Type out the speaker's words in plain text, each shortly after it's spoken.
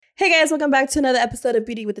Hey guys, welcome back to another episode of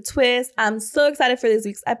Beauty with a Twist. I'm so excited for this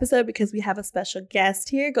week's episode because we have a special guest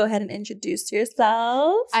here. Go ahead and introduce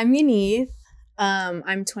yourself. I'm Yaneeth.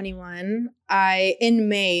 I'm 21. In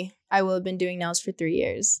May, I will have been doing nails for 3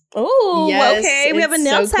 years. Oh, yes, okay. We have a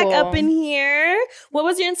nail so tech cool. up in here. What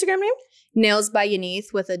was your Instagram name? Nails by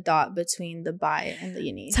Yaneeth with a dot between the by and the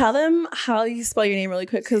Yaneeth. Tell them how you spell your name really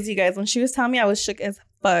quick because you guys, when she was telling me, I was shook as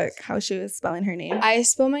fuck how she was spelling her name. I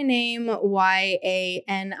spell my name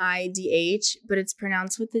Yanidh, but it's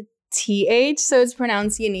pronounced with the TH, so it's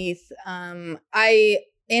pronounced Yaneeth.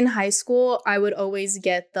 In high school, I would always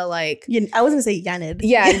get the like... I was going to say Yanid.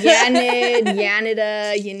 Yeah, Yanid,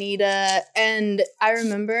 Yanida, Yanida. And I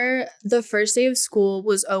remember the first day of school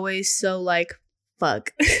was always so like,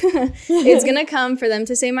 fuck. It's going to come for them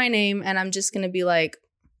to say my name and I'm just going to be like,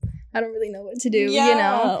 I don't really know what to do, you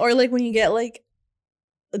know? Or like when you get like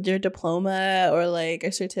your diploma or like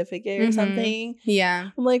a certificate or something.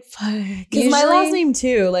 Yeah. I'm like, fuck. Because my last name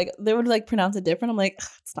too, like they would like pronounce it different. I'm like,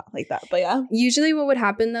 it's not like that, but yeah. Usually what would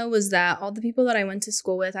happen though was that all the people that I went to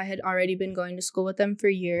school with, I had already been going to school with them for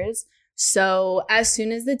years. So as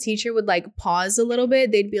soon as the teacher would like pause a little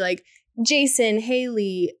bit, they'd be like, Jason,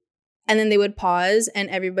 Haley. And then they would pause and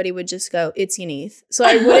everybody would just go, it's Yaneeth. So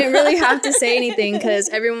I wouldn't really have to say anything because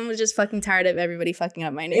everyone was just fucking tired of everybody fucking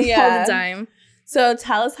up my name all the time. So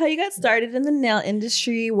tell us how you got started in the nail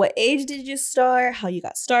industry. What age did you start? How you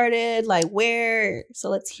got started? Like where? So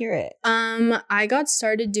let's hear it. I got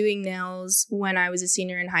started doing nails when I was a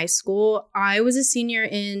senior in high school. I was a senior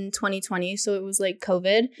in 2020, so it was like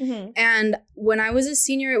COVID. Mm-hmm. And when I was a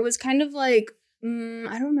senior, it was kind of like, I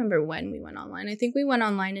don't remember when we went online. I think we went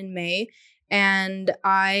online in May. And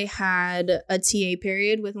I had a TA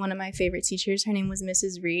period with one of my favorite teachers. Her name was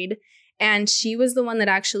Mrs. Reed. And she was the one that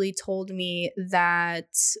actually told me that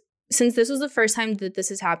since this was the first time that this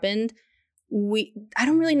has happened, I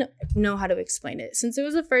don't really know how to explain it. Since it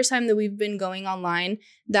was the first time that we've been going online,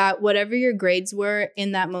 that whatever your grades were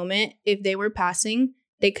in that moment, if they were passing,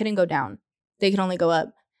 they couldn't go down. They could only go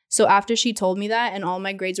up. So after she told me that and all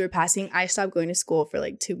my grades were passing, I stopped going to school for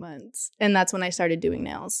like 2 months. And that's when I started doing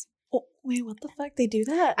nails. Oh, wait, what the fuck? They do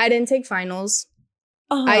that? I didn't take finals.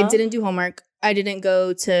 I didn't do homework. I didn't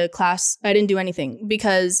go to class. I didn't do anything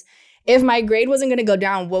because if my grade wasn't going to go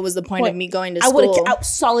down, what was the point of me going to school? I would have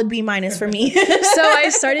solid B- for me. So I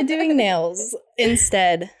started doing nails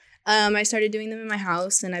instead. I started doing them in my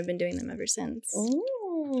house and I've been doing them ever since.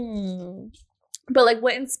 Ooh. But like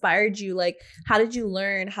what inspired you? Like how did you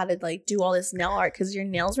learn how to like do all this nail art? Because your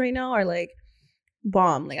nails right now are like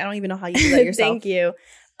bomb. Like I don't even know how you do that yourself. Thank you.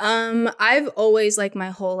 I've always like my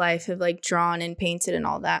whole life have like drawn and painted and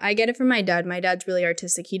all that. I get it from my dad. My dad's really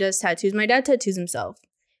artistic. He does tattoos. My dad tattoos himself.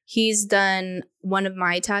 He's done one of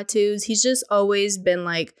my tattoos. He's just always been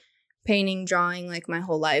like painting, drawing like my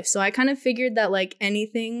whole life. So I kind of figured that like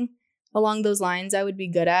anything along those lines I would be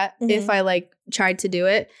good at if I like tried to do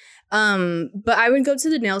it. But I would go to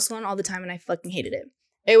the nail salon all the time and I fucking hated it.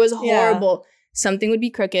 It was horrible. Yeah. Something would be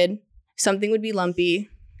crooked. Something would be lumpy.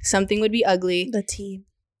 Something would be ugly. The tea.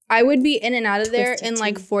 I would be in and out of there in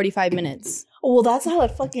like 45 minutes. Oh, well, that's how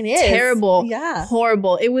it fucking is. Terrible. Yeah.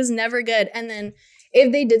 Horrible. It was never good. And then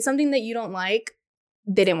if they did something that you don't like,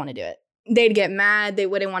 they didn't want to do it. They'd get mad. They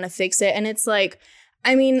wouldn't want to fix it. And it's like,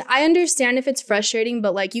 I mean, I understand if it's frustrating,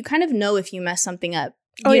 but like you kind of know if you mess something up.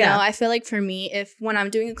 You know, I feel like for me, if when I'm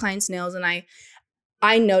doing a client's nails and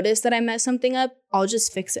I notice that I messed something up, I'll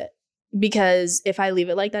just fix it. Because if I leave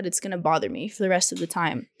it like that, it's going to bother me for the rest of the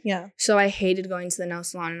time. Yeah. So I hated going to the nail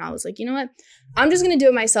salon and I was like, you know what? I'm just going to do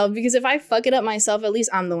it myself because if I fuck it up myself, at least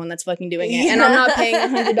I'm the one that's fucking doing it. Yeah. And I'm not paying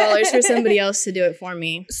 $100 for somebody else to do it for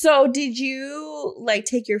me. So did you like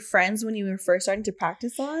take your friends when you were first starting to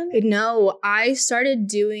practice on? No, I started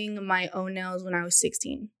doing my own nails when I was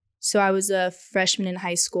 16. So I was a freshman in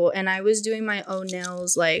high school and I was doing my own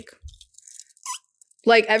nails like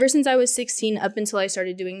ever since I was 16 up until I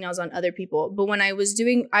started doing nails on other people. But when I was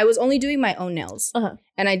only doing my own nails.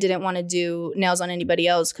 And I didn't want to do nails on anybody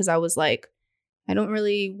else because I was like, I don't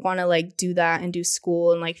really want to like do that and do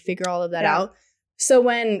school and like figure all of that out. So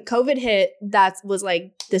when COVID hit, that was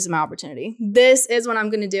like, this is my opportunity. This is when I'm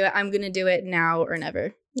going to do it. I'm going to do it now or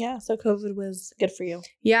never. Yeah. So COVID was good for you.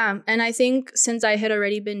 Yeah. And I think since I had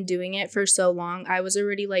already been doing it for so long, I was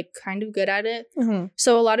already like kind of good at it.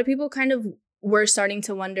 So a lot of people kind of were starting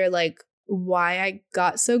to wonder like why I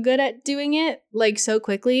got so good at doing it like so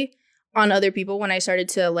quickly on other people when I started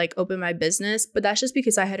to like open my business. But that's just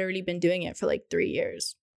because I had already been doing it for like 3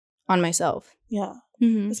 years on myself. Yeah.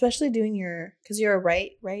 Especially doing because you're a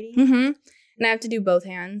righty. And I have to do both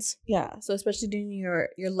hands. Yeah. So especially doing your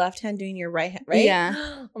left hand, doing your right hand, right?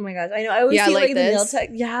 Yeah. Oh my gosh. I know. I always see like the nail tech.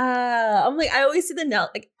 Yeah. I'm like, I always see the nail.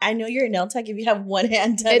 Like, I know you're a nail tech if you have one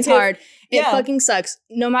hand done. It's hard. It fucking sucks.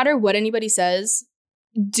 No matter what anybody says,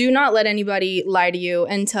 do not let anybody lie to you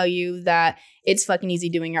and tell you that it's fucking easy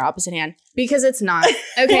doing your opposite hand, because it's not.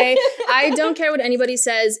 Okay. I don't care what anybody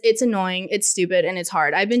says. It's annoying. It's stupid and it's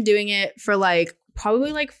hard. I've been doing it for like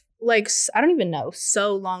probably like I don't even know,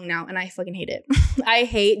 so long now, and I fucking hate it. I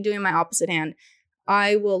hate doing my opposite hand.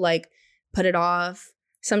 I will like put it off.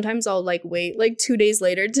 Sometimes I'll like wait like 2 days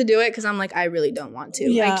later to do it because I'm like, I really don't want to.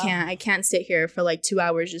 Yeah. I can't sit here for like 2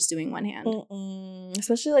 hours just doing one hand.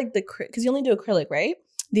 Especially like because you only do acrylic, right?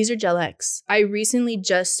 These are Gel X. I recently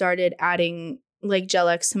just started adding like Gel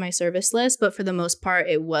X to my service list, but for the most part,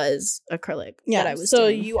 it was acrylic that I was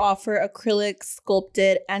doing. You offer acrylic,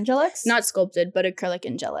 sculpted, and Gel X? Not sculpted, but acrylic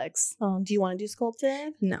and Gel X. Oh, do you want to do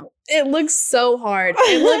sculpted? No. It looks so hard.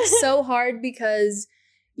 It looks so hard because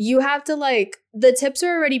you have to like, the tips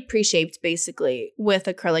are already pre-shaped basically with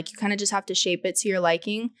acrylic. You kind of just have to shape it to your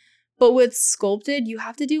liking. But with sculpted, you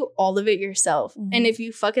have to do all of it yourself. Mm-hmm. And if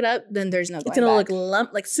you fuck it up, then there's no going back. It's gonna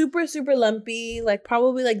look like super, super lumpy, like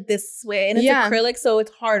probably like this way. And it's acrylic, so it's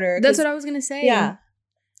harder. That's what I was gonna say. Yeah.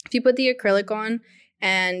 If you put the acrylic on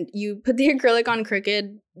and you put the acrylic on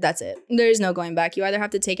crooked, that's it. There's no going back. You either have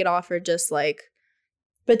to take it off or just like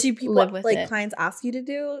But do people like clients ask you to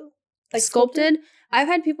do like sculpted? I've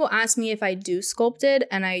had people ask me if I do sculpted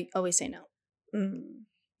and I always say no.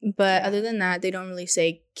 But other than that, they don't really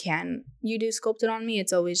say, can you do sculpted on me?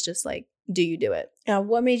 It's always just like, do you do it? Yeah.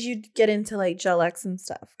 What made you get into like Gel X and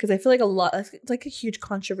stuff? Because I feel like it's like a huge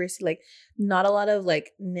controversy. Like not a lot of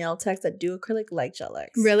like nail techs that do acrylic like Gel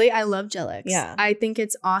X. Really? I love Gel X. Yeah. I think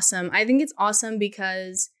it's awesome. I think it's awesome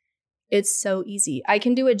because it's so easy. I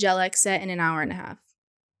can do a Gel X set in an hour and a half.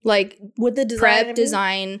 Like with the design, prep,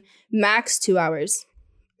 design, max 2 hours.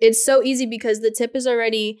 It's so easy because the tip is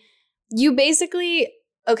already, you basically...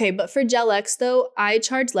 Okay, but for Gel X, though, I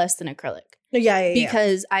charge less than acrylic. Yeah.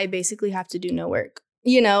 Because I basically have to do no work.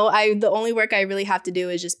 You know, the only work I really have to do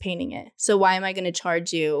is just painting it. So why am I going to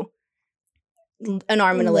charge you an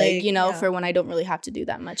arm and a leg, you know, for when I don't really have to do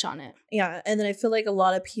that much on it? Yeah, and then I feel like a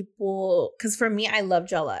lot of people, because for me, I love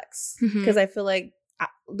Gel X. Because I feel like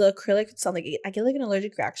the acrylic sounds like, I get like an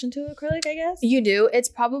allergic reaction to acrylic, I guess. You do. It's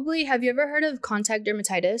probably, have you ever heard of contact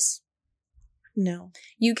dermatitis? No.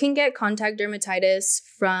 You can get contact dermatitis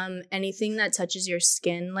from anything that touches your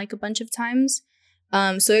skin like a bunch of times.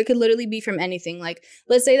 So it could literally be from anything. Like,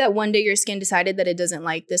 let's say that one day your skin decided that it doesn't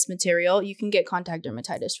like this material. You can get contact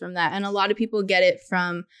dermatitis from that. And a lot of people get it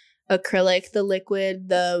from acrylic, the liquid,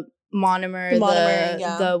 the monomer,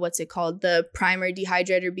 the what's it called? The primer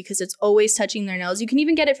dehydrator, because it's always touching their nails. You can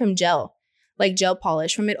even get it from gel, like gel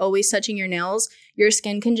polish. From it always touching your nails, your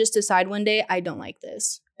skin can just decide one day, I don't like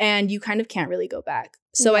this. And you kind of can't really go back.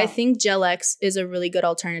 So I think Gel X is a really good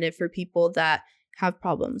alternative for people that have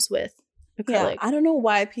problems with acrylic. Yeah, I don't know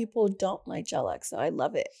why people don't like Gel X, so I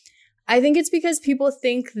love it. I think it's because people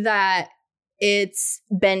think that it's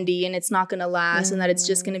bendy and it's not going to last and that it's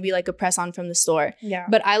just going to be like a press-on from the store. Yeah.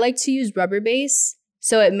 But I like to use rubber base.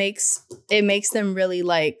 So it makes them really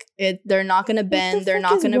like it. They're not going to bend. They're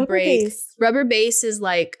not going to break. Base? Rubber base is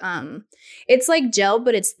like, it's like gel,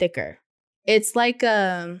 but it's thicker. It's like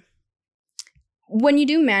when you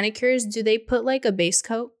do manicures, do they put like a base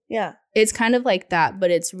coat? Yeah. It's kind of like that, but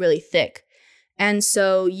it's really thick. And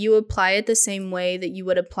so you apply it the same way that you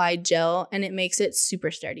would apply gel, and it makes it super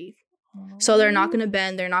sturdy. So they're not going to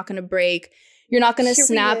bend. They're not going to break. You're not going to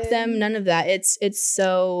snap them. None of that. It's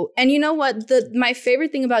so... And you know what? My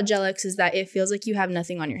favorite thing about Gel X is that it feels like you have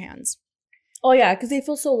nothing on your hands. Oh, yeah, because they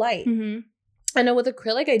feel so light. Mm-hmm. I know with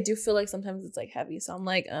acrylic, I do feel like sometimes it's like heavy. So I'm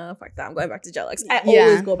like, fuck that. I'm going back to Gel X. I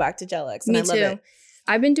always go back to Gel X. And Me I love too. It.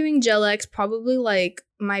 I've been doing Gel X probably like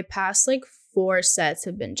my past like 4 sets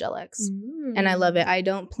have been Gel X. And I love it. I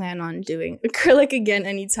don't plan on doing acrylic again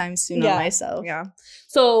anytime soon on myself. Yeah.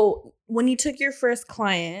 So when you took your first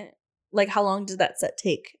client, like how long did that set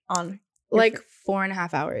take on? Like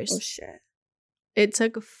 4.5 hours. Oh, shit. It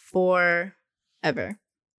took forever.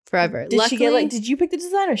 Did you pick the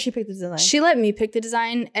design or she picked the design? She let me pick the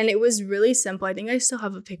design, and it was really simple. I think I still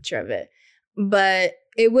have a picture of it. But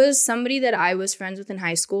it was somebody that I was friends with in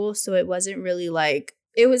high school, so it wasn't really like,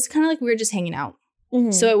 it was kind of like we were just hanging out.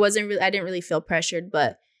 Mm-hmm. So it wasn't really, I didn't really feel pressured,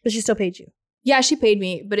 but she still paid you. Yeah, she paid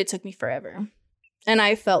me, but it took me forever. And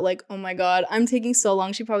I felt like, oh my God, I'm taking so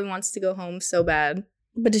long. She probably wants to go home so bad.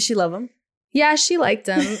 But did she love him? Yeah, she liked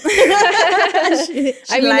him. I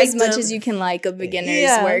mean, as much as you can like a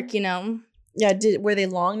beginner's work, you know? Yeah, were they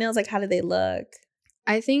long nails? Like, how did they look?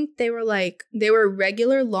 I think they were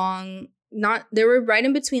regular long, they were right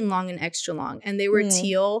in between long and extra long. And they were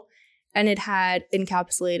teal, and it had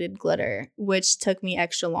encapsulated glitter, which took me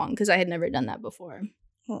extra long because I had never done that before.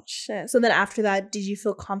 Oh, shit. So then after that, did you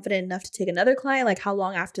feel confident enough to take another client? Like, how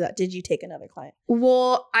long after that did you take another client?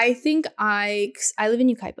 Well, I think I live in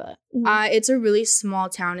Yucaipa. It's a really small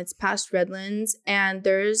town. It's past Redlands, and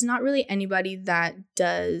there's not really anybody that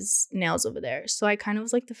does nails over there. So I kind of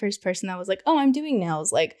was like the first person that was like, oh, I'm doing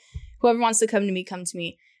nails. Like, whoever wants to come to me, come to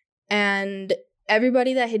me. And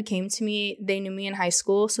everybody that had came to me, they knew me in high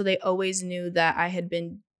school. So they always knew that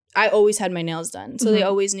I always had my nails done. So they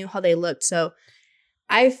always knew how they looked. So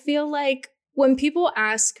I feel like when people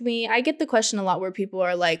ask me, I get the question a lot where people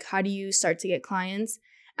are like, how do you start to get clients?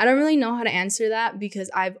 I don't really know how to answer that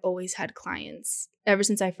because I've always had clients ever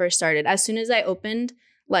since I first started. As soon as I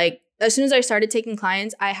started taking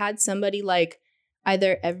clients, I had somebody like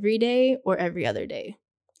either every day or every other day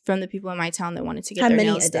from the people in my town that wanted to get their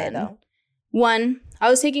nails done. Though? One. I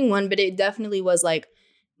was taking one, but it definitely was like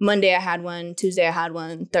Monday I had one, Tuesday I had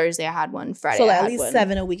one, Thursday I had one, Friday I had one. So at least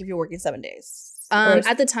 7 a week if you're working 7 days.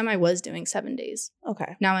 At the time, I was doing 7 days.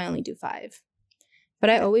 Okay. Now I only do 5. But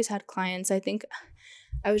I always had clients. I think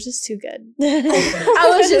I was just too good.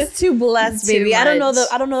 I was just too blessed, baby. I don't know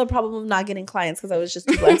the problem of not getting clients because I was just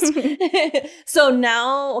too blessed. So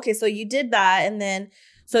now, okay, so you did that, and then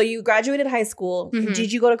so you graduated high school.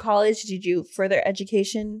 Did you go to college? Did you further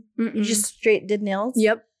education? You just straight did nails?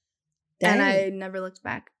 Yep. Dang. And I never looked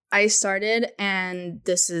back. I started, and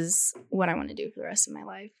this is what I want to do for the rest of my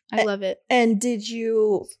life. I love it. And did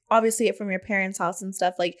you, obviously from your parents' house and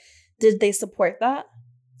stuff, like, did they support that?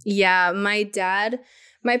 Yeah, my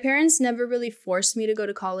parents never really forced me to go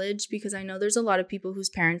to college because I know there's a lot of people whose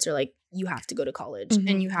parents are like, you have to go to college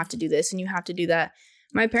and you have to do this and you have to do that.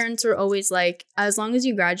 My parents were always like, as long as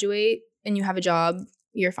you graduate and you have a job,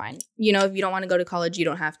 you're fine. You know, if you don't want to go to college, you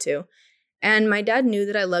don't have to. And my dad knew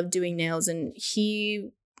that I loved doing nails, and he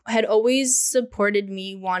had always supported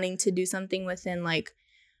me wanting to do something within like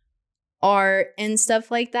art and stuff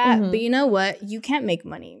like that. But you know what? You can't make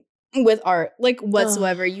money with art, like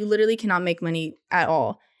whatsoever. You literally cannot make money at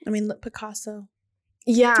all. I mean, look, Picasso.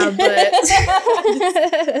 Yeah, but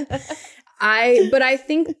I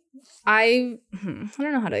think I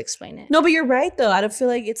don't know how to explain it. No, but you're right though. I don't feel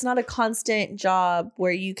like it's not a constant job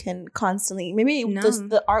where you can constantly, maybe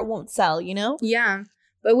the art won't sell, you know? Yeah.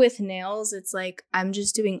 But with nails, it's like I'm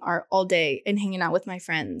just doing art all day and hanging out with my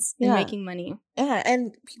friends and making money. Yeah,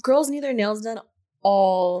 and girls need their nails done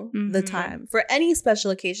all the time for any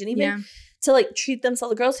special occasion, even to like treat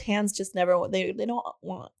themselves. The girls' hands just never they don't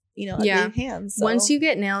want, you know, hands. So. Once you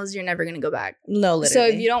get nails, you're never gonna go back. No, literally. So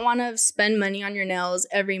if you don't want to spend money on your nails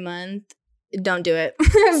every month, don't do it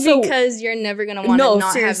because you're never gonna want to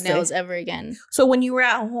not have nails ever again. So when you were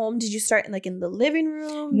at home, did you start in the living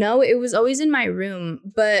room? No, it was always in my room.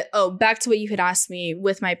 But back to what you had asked me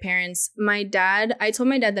with my parents. I told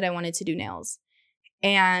my dad that I wanted to do nails,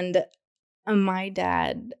 and my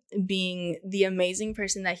dad, being the amazing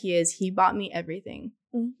person that he is, he bought me everything.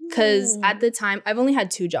 Because at the time, I've only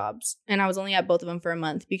had 2 jobs, and I was only at both of them for a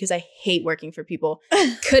month because I hate working for people.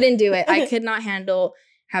 Couldn't do it. I could not handle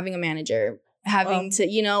having a manager, having to,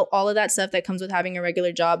 you know, all of that stuff that comes with having a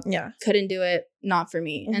regular job. Yeah. Couldn't do it. Not for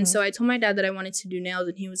me. And so I told my dad that I wanted to do nails,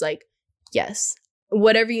 and he was like, yes,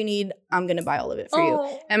 whatever you need, I'm going to buy all of it for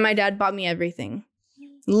you. And my dad bought me everything.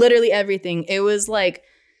 Literally everything. It was like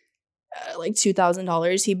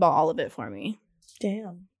 $2,000. He bought all of it for me.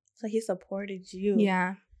 Damn. So he supported you.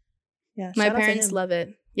 Yeah. Yeah. My parents love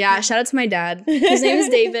it. Yeah, shout out to my dad. His name is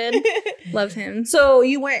David. Love him. So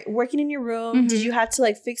you weren't working in your room. Did you have to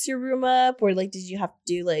like fix your room up, or like did you have to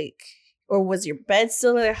do like, or was your bed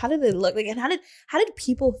still there? How did it look like, and how did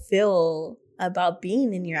people feel about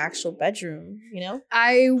being in your actual bedroom? You know,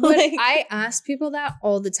 I ask people that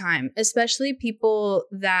all the time, especially people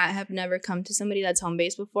that have never come to somebody that's home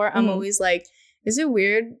based before. I'm always like, is it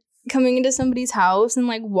weird coming into somebody's house and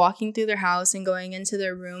like walking through their house and going into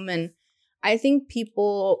their room? And I think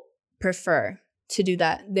people prefer to do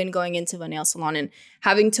that than going into a nail salon and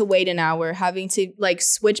having to wait an hour, having to like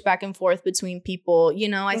switch back and forth between people. You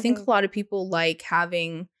know, I think a lot of people like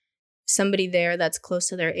having somebody there that's close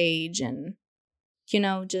to their age, and, you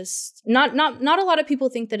know, just not a lot of people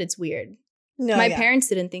think that it's weird. No, my parents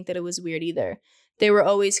didn't think that it was weird either. They were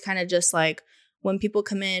always kind of just like, when people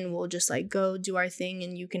come in, we'll just like go do our thing,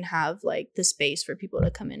 and you can have like the space for people to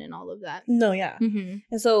come in and all of that. No, yeah.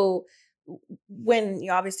 And so when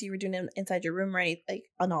you obviously were doing it inside your room, right, like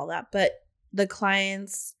and all that, but the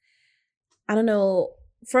clients, I don't know,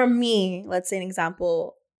 for me, let's say an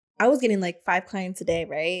example, I was getting like 5 clients a day,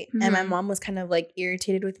 right? Mm-hmm. And my mom was kind of like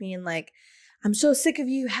irritated with me and like, I'm so sick of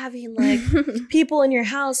you having like people in your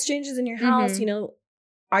house, strangers in your house, you know.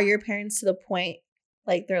 Are your parents to the point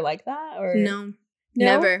like they're like that or no?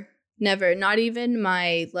 Never. Not even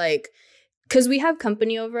my like, because we have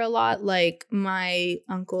company over a lot, like my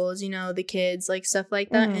uncles, you know, the kids, like stuff like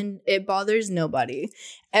that. And it bothers nobody.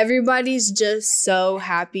 Everybody's just so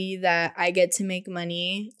happy that I get to make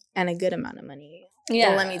money and a good amount of money. Yeah.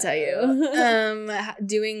 Well, let me tell you,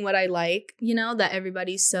 doing what I like, you know, that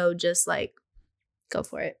everybody's so just like, go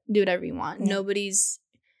for it. Do whatever you want. Yeah. Nobody's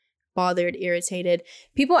bothered, irritated.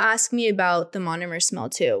 People ask me about the monomer smell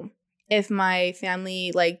too. If my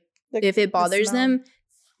family, like, if it bothers them,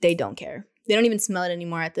 they don't care. They don't even smell it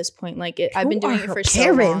anymore at this point. Like, I've been doing it for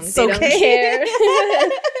so long. They don't care.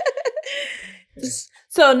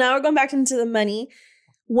 So now we're going back into the money.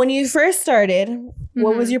 When you first started,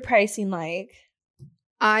 what was your pricing like?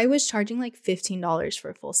 I was charging like $15 for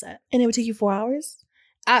a full set. And it would take you 4 hours?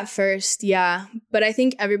 At first, yeah. But I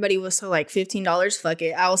think everybody was so like, $15, fuck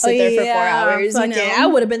it. I'll sit there for 4 hours. You know? I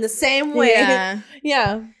would have been the same way.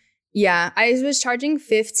 Yeah. Yeah, I was charging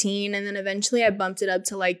 $15 and then eventually I bumped it up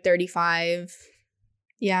to like $35.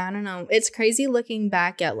 Yeah, I don't know. It's crazy looking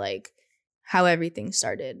back at like how everything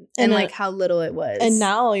started and like how little it was. And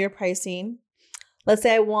now you're pricing. Let's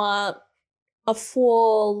say I want a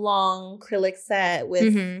full long acrylic set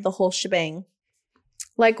with the whole shebang.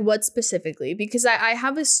 Like what specifically? Because I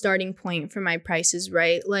have a starting point for my prices,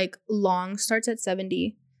 right? Like long starts at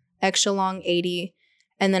 $70, extra long $80,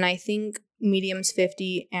 and then I think medium's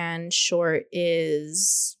 $50 and short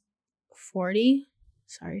is $40.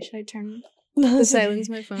 Sorry, should I turn to silence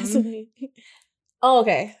my phone? Oh,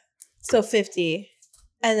 okay. So $50.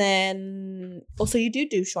 And then also you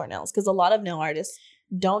do short nails because a lot of nail artists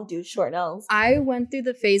don't do short nails. I went through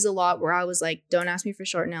the phase a lot where I was like, don't ask me for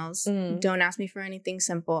short nails. Don't ask me for anything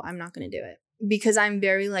simple. I'm not going to do it. Because I'm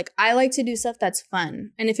very like, I like to do stuff that's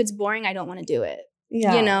fun. And if it's boring, I don't want to do it.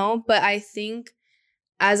 Yeah. You know? But I think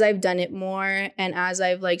as I've done it more and as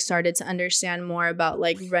I've like started to understand more about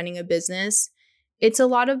like running a business, it's a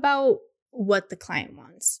lot about what the client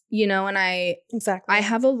wants, you know? And I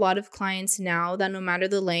have a lot of clients now that no matter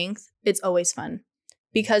the length, it's always fun.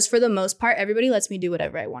 Because for the most part, everybody lets me do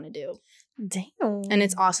whatever I want to do. Damn. And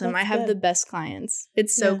it's awesome. I have the best clients.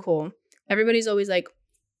 It's so cool. Everybody's always like,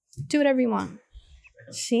 do whatever you want.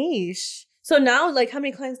 Sheesh. So now, like, how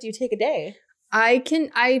many clients do you take a day?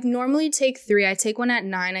 I normally take 3. I take one at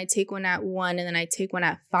 9, I take one at 1, and then I take one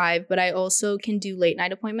at 5. But I also can do late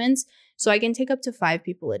night appointments. So I can take up to 5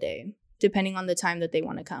 people a day, depending on the time that they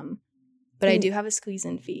want to come. But I do have a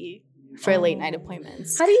squeeze-in fee for late night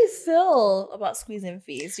appointments. How do you feel about squeeze-in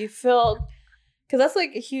fees? Do you feel, because that's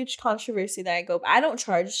like a huge controversy that I don't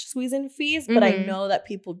charge squeeze-in fees, but I know that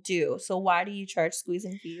people do. So why do you charge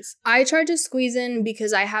squeeze-in fees? I charge a squeeze-in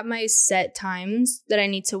because I have my set times that I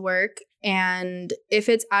need to work. And if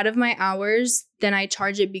it's out of my hours, then I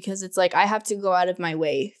charge it because it's like I have to go out of my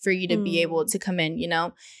way for you to be able to come in, you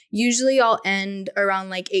know? Usually I'll end around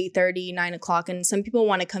like 8:30, 9 o'clock, and some people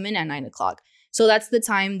want to come in at 9 o'clock. So that's the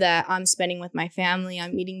time that I'm spending with my family.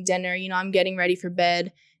 I'm eating dinner, you know, I'm getting ready for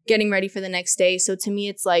bed, getting ready for the next day. So to me,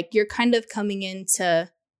 it's like you're kind of coming into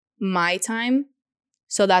my time.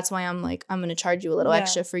 So that's why I'm like, I'm going to charge you a little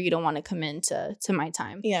extra for you to want to come into my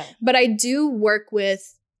time. Yeah. But I do work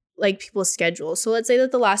with like people's schedules. So let's say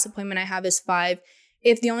that the last appointment I have is 5.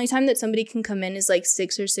 If the only time that somebody can come in is like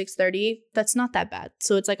 6 or 6:30, that's not that bad.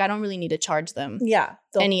 So it's like I don't really need to charge them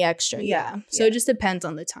any extra. Yeah. So it just depends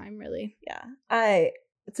on the time, really. Yeah.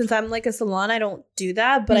 Since I'm like a salon, I don't do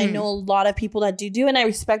that, but I know a lot of people that do, and I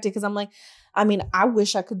respect it because I'm like, I mean, I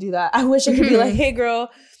wish I could do that. I wish I could be like, hey, girl,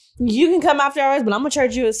 you can come after hours, but I'm going to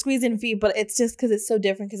charge you a squeeze-in fee. But it's just because it's so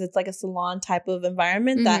different because it's like a salon type of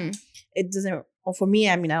environment that it doesn't. Well, for me,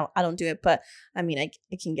 I mean, I don't do it, but I mean, I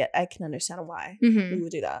can understand why we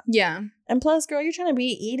would do that. Yeah. And plus, girl, you're trying to be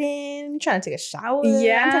eating, you're trying to take a shower.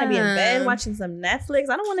 Yeah. I'm trying to be in bed watching some Netflix.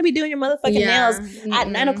 I don't want to be doing your motherfucking nails at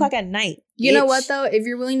 9 o'clock at night. You know what though? If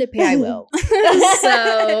you're willing to pay, I will.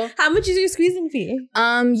 So how much is your squeeze-in fee?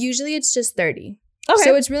 Usually it's just $30. Okay.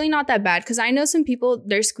 So it's really not that bad because I know some people,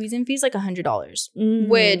 their squeeze-in fees like $100,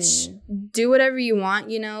 which do whatever you want,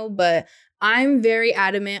 you know, but I'm very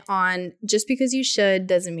adamant on just because you should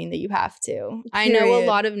doesn't mean that you have to. Period. I know a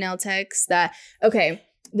lot of nail techs that, okay,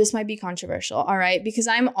 this might be controversial, all right? Because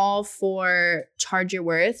I'm all for charge your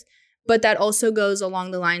worth, but that also goes along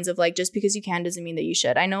the lines of like, just because you can doesn't mean that you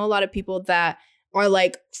should. I know a lot of people that are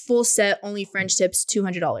like full set, only French tips,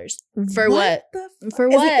 $200. For what? For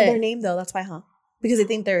what? Is it their name though? That's why, huh? Because they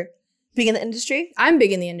think they're Big in the industry? I'm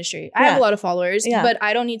big in the industry. I have a lot of followers, but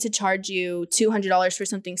I don't need to charge you $200 for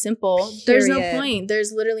something simple. There's no point.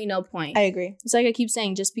 There's literally no point. I agree. It's like I keep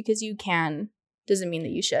saying, just because you can doesn't mean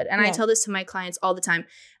that you should. And I tell this to my clients all the time.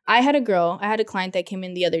 I had a client that came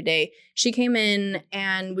in the other day. She came in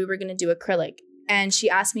and we were going to do acrylic. And she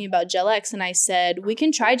asked me about Gel X. And I said, we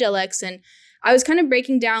can try Gel X. And I was kind of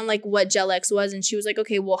breaking down like what Gel X was. And she was like,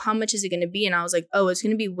 okay, well, how much is it going to be? And I was like, oh, it's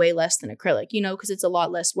going to be way less than acrylic, you know, because it's a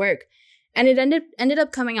lot less work. And it ended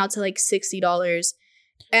up coming out to like $60.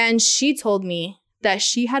 And she told me that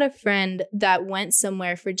she had a friend that went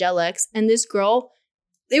somewhere for Gel X. And this girl,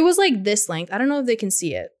 it was like this length. I don't know if they can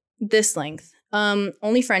see it. This length.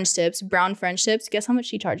 Only French tips, brown French tips. Guess how much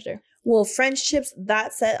she charged her? Well, French tips,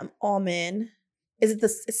 that set I'm almond. Is it the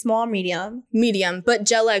small, medium? Medium. But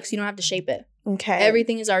Gel X, you don't have to shape it. Okay.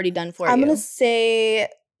 Everything is already done for you. I'm going to say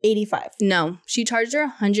 85. No, she charged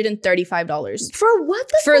her $135 for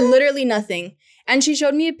what for literally nothing. And she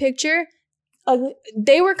showed me a picture.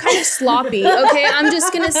 They were kind of sloppy. Okay, I'm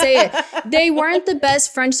just gonna say it. They weren't the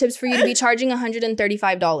best French tips for you to be charging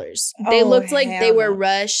 $135. They looked like they were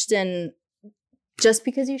rushed, and just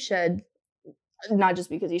because you should, not just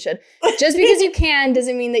because you should, just because you can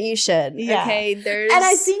doesn't mean that you should. Yeah. Okay, and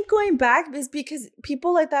I think going back is because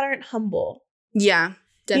people like that aren't humble. Yeah.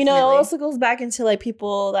 Definitely. You know, it also goes back into like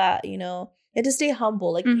people that, you know, they have to stay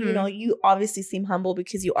humble. Like, you know, you obviously seem humble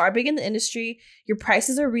because you are big in the industry. Your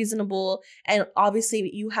prices are reasonable. And obviously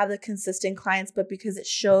you have the consistent clients, but because it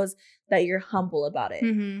shows that you're humble about it.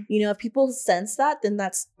 You know, if people sense that, then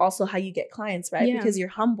that's also how you get clients, right? Yeah. Because you're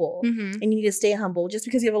humble and you need to stay humble. Just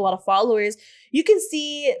because you have a lot of followers, you can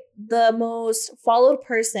see the most followed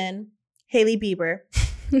person, Hailey Bieber.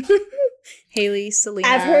 Hailey, Selena.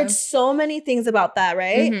 I've heard so many things about that,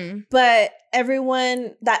 right? But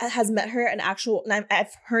everyone that has met her, and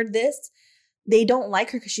I've heard this, they don't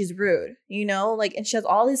like her because she's rude, you know? Like, and she has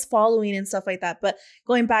all this following and stuff like that. But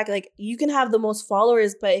going back, like, you can have the most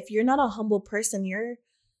followers, but if you're not a humble person, you're,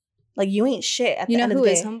 like, you ain't shit at the end of the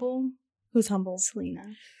day. You know who is humble? Who's humble?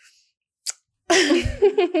 Selena.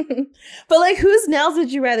 But, like, whose nails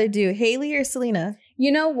would you rather do, Hailey or Selena?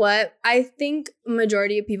 You know what? I think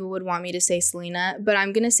majority of people would want me to say Selena, but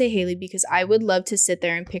I'm going to say Hailey because I would love to sit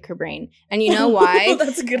there and pick her brain. And you know why?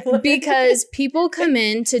 That's a good one. Because people come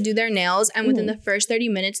in to do their nails, and within the first 30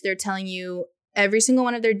 minutes, they're telling you every single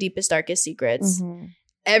one of their deepest, darkest secrets,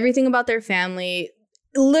 everything about their family.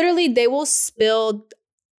 Literally, they will spill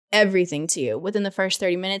everything to you within the first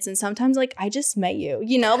 30 minutes. And sometimes, like, I just met you,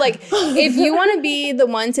 you know, like, if you want to be the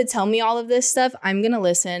one to tell me all of this stuff, I'm going to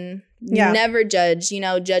listen. Yeah. Never judge, you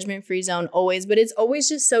know, judgment-free zone always. But it's always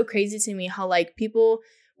just so crazy to me how, like, people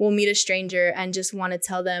will meet a stranger and just want to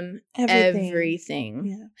tell them everything.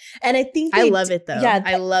 Yeah. And I think I love it, though. Yeah,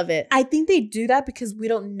 I love it. I think they do that because we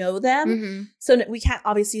don't know them. So we can't,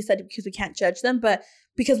 obviously you said it because we can't judge them, but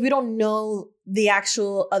because we don't know the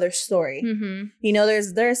actual other story. You know,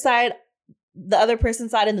 there's their side, the other person's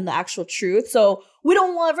side, and then the actual truth. So we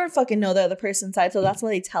don't ever fucking know the other person's side. So that's why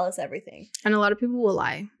they tell us everything. And a lot of people will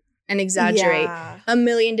lie and exaggerate a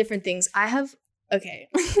million different things. I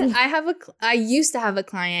used to have a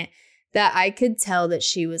client that I could tell that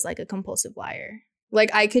she was like a compulsive liar.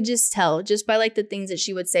 Like, I could just tell just by like the things that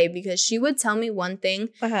she would say, because she would tell me one thing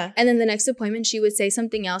and then the next appointment she would say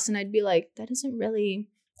something else, and I'd be like, that doesn't really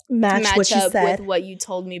match up with what you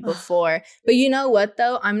told me before. But you know what,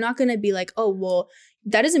 though? I'm not going to be like, oh, well,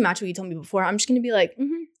 that doesn't match what you told me before. I'm just going to be like,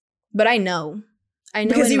 but I know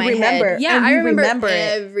because in my head. Yeah, I remember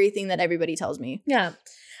everything that everybody tells me. Yeah.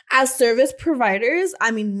 As service providers,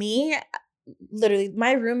 I mean, me, literally,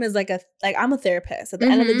 my room is like I'm a therapist. At the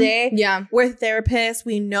end of the day, we're therapists.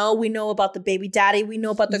 We know about the baby daddy. We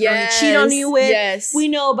know about the girl you cheat on you with. Yes. We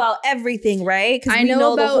know about everything, right? Because we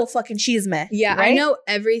know the whole fucking chisme. Yeah, right? I know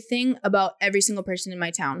everything about every single person in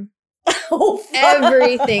my town.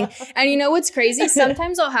 Everything. And you know what's crazy?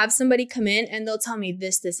 Sometimes I'll have somebody come in and they'll tell me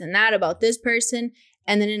this, and that about this person.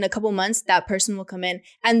 And then in a couple months, that person will come in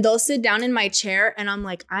and they'll sit down in my chair. And I'm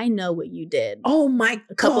like, I know what you did. Oh my God.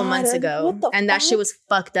 A couple months ago. And that shit was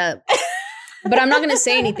fucked up. But I'm not going to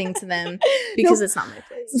say anything to them because it's not my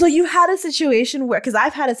place. So you had a situation where, because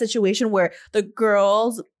I've had a situation where the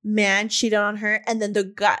girl's man cheated on her. And then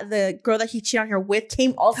the girl that he cheated on her with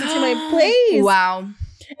came also to my place. Wow.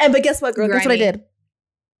 But guess what, girl? Grimy. Guess what I did?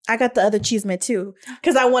 I got the other chisme too.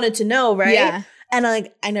 Because I wanted to know, right? Yeah. And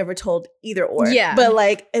I never told either or. Yeah. But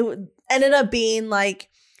like it ended up being like,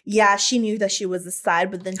 yeah, she knew that she was the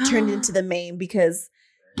side, but then turned into the main because,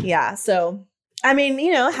 yeah. So, I mean,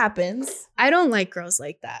 you know, it happens. I don't like girls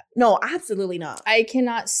like that. No, absolutely not. I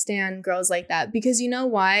cannot stand girls like that because you know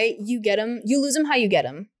why? You get them, you lose them how you get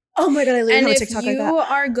them. Oh my God, I literally have a TikTok like that. And if you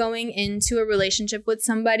are going into a relationship with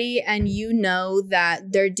somebody and you know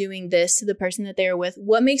that they're doing this to the person that they're with,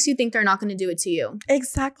 what makes you think they're not going to do it to you?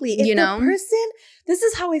 Exactly. If the person, this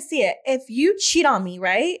is how I see it. If you cheat on me,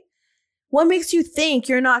 right? What makes you think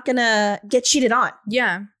you're not going to get cheated on?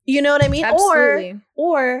 Yeah. You know what I mean? Absolutely.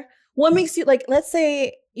 Or what makes you, like, let's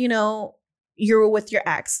say, you know, you're with your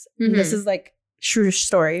ex. Mm-hmm. This is like true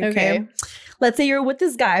story. Okay. Let's say you're with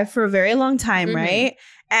this guy for a very long time, right?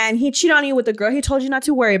 And he cheated on you with a girl he told you not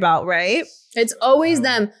to worry about, right? It's always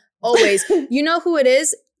them. Always. You know who it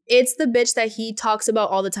is? It's the bitch that he talks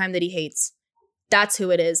about all the time that he hates. That's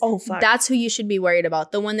who it is. Oh, fuck. That's who you should be worried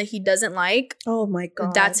about. The one that he doesn't like. Oh, my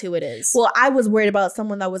God. That's who it is. Well, I was worried about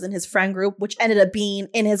someone that was in his friend group, which ended up being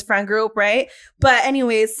in his friend group, right? But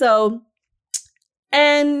anyways, so,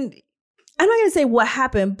 and I'm not going to say what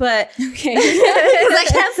happened, but. Okay. Because I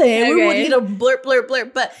can't say it. Okay. We would need a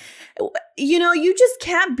blurb. But, you know, you just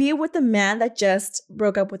can't be with a man that just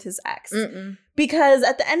broke up with his ex. Because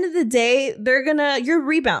at the end of the day, you're a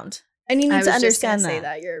rebound. And you need to understand that. Say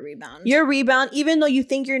that you're a rebound. You're a rebound, even though you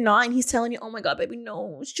think you're not. And he's telling you, oh my God, baby,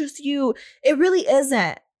 no, it's just you. It really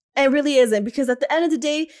isn't. It really isn't. Because at the end of the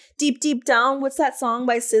day, deep down, what's that song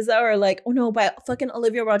by SZA or like, oh no, by fucking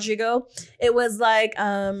Olivia Rodrigo? It was like,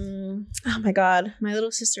 oh my God. My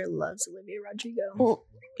little sister loves Olivia Rodrigo. Well,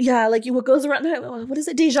 yeah, like what goes around, what is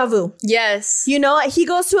it? Deja vu. Yes. You know, he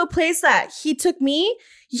goes to a place that he took me.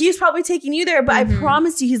 He's probably taking you there, but I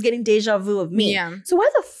promise you he's getting deja vu of me. Yeah. So why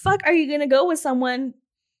the fuck are you going to go with someone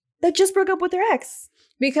that just broke up with their ex?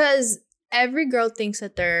 Because every girl thinks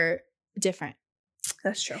that they're different.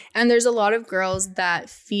 That's true. And there's a lot of girls that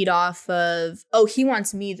feed off of, oh, he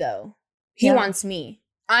wants me though. He wants me.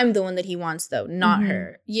 I'm the one that he wants though, not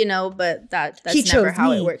her. You know, but that's never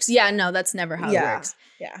how it works. Yeah, no, that's never how it works.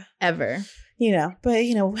 Yeah. Ever. You know, but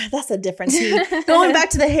you know, that's a different team. Going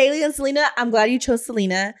back to the Hailey and Selena, I'm glad you chose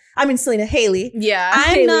Selena. I mean, Hailey. Yeah.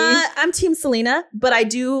 I'm team Selena, but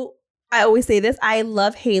I always say this. I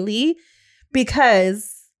love Hailey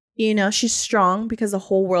because, you know, she's strong because the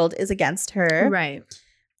whole world is against her. Right.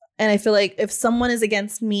 And I feel like if someone is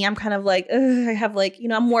against me, I'm kind of like, I have like, you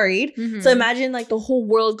know, I'm worried. So imagine like the whole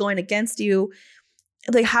world going against you.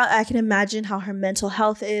 Like how I can imagine how her mental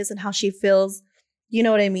health is and how she feels. You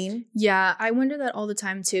know what I mean? Yeah, I wonder that all the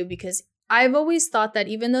time too, because I've always thought that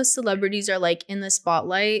even though celebrities are like in the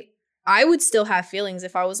spotlight, I would still have feelings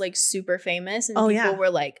if I was like super famous and people were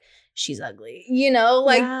like, she's ugly. You know,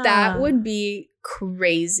 like that would be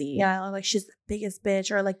crazy. Yeah, like she's the biggest bitch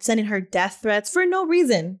or like sending her death threats for no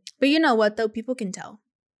reason. But you know what though? People can tell.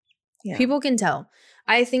 Yeah. People can tell.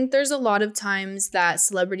 I think there's a lot of times that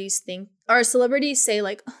celebrities say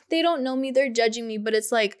like, oh, they don't know me, they're judging me. But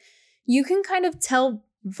it's like, you can kind of tell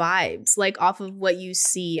vibes like off of what you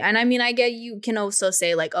see. And I mean, I get you can also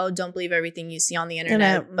say like, oh, don't believe everything you see on the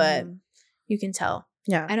internet, but you can tell.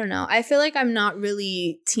 Yeah. I don't know. I feel like I'm not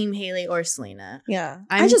really team Hailey or Selena. Yeah.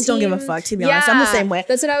 I just don't give a fuck, to be honest. I'm the same way.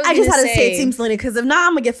 That's what I was I just had to say team Selena because if not,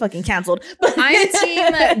 I'm going to get fucking canceled. But I'm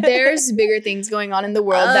team, there's bigger things going on in the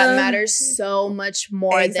world that matters so much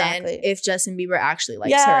more than if Justin Bieber actually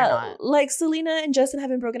likes her or not. Like Selena and Justin have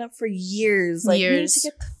been broken up for years. Like, you need to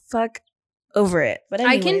get the fuck over it. But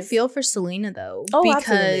anyways. I can feel for Selena though. Oh, because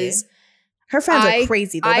absolutely. Her fans are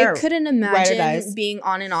crazy though. I couldn't imagine being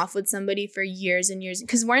on and off with somebody for years and years.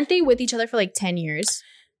 Because weren't they with each other for like 10 years?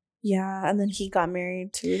 Yeah, and then he got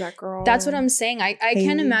married to that girl. That's what I'm saying. I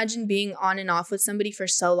can't imagine being on and off with somebody for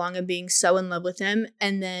so long and being so in love with him.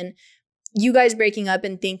 And then you guys breaking up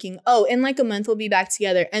and thinking, oh, in like a month we'll be back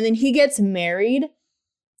together. And then he gets married.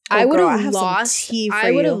 I would have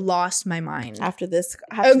lost my mind. After this.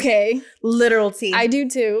 Okay. Literal tea. I do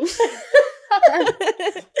too.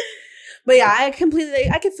 But yeah, I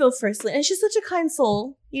could feel for Selena. And she's such a kind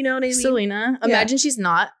soul. You know what I mean? Selena. Imagine she's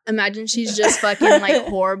not. Imagine she's just fucking like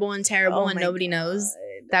horrible and terrible and nobody knows.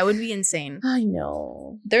 That would be insane. I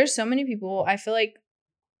know. There's so many people. I feel like,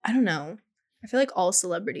 I don't know. I feel like all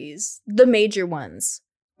celebrities, the major ones,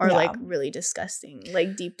 are like really disgusting,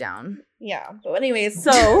 like deep down. Yeah. But anyways,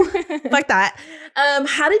 so fuck that.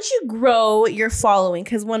 How did you grow your following?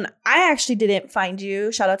 Because when I actually didn't find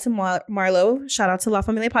you, shout out to Marlo, shout out to La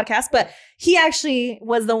Familia podcast, but he actually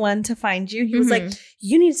was the one to find you. He was like,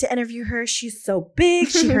 you need to interview her. She's so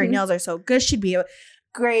big. Her nails are so good. She'd be a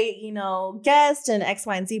great, you know, guest and X,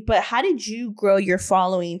 Y, and Z. But how did you grow your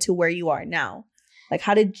following to where you are now? Like,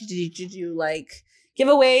 how did you do like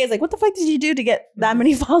giveaways? Like, what the fuck did you do to get that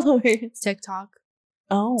many followers? TikTok.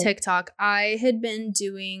 Oh. TikTok. I had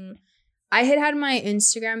had my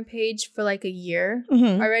Instagram page for like a year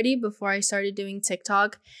already before I started doing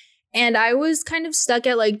TikTok. And I was kind of stuck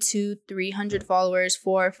at like 200-300 followers,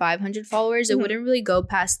 400-500 followers. It wouldn't really go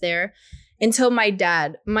past there until my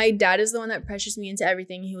dad is the one that pressures me into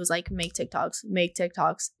everything. He was like, make TikToks.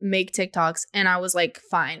 And I was like,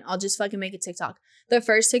 fine, I'll just fucking make a TikTok. The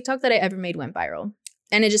first TikTok that I ever made went viral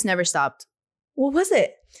and it just never stopped. What was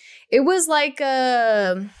it? It was like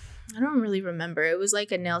I don't really remember. It was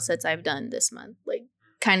like a nail sets I've done this month, like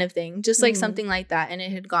kind of thing. Just like something like that. And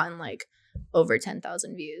it had gotten like over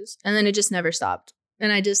 10,000 views. And then it just never stopped.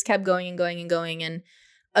 And I just kept going and going and going. And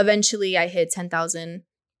eventually I hit 10,000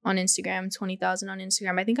 on Instagram, 20,000 on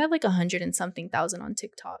Instagram. I think I have like 100 and something thousand on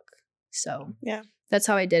TikTok. So yeah, that's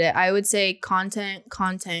how I did it. I would say content.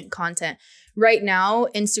 Right now,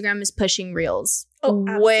 Instagram is pushing reels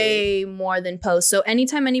way more than posts. So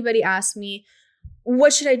anytime anybody asks me,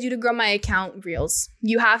 what should I do to grow my account? Reels.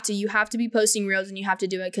 You have to be posting reels and you have to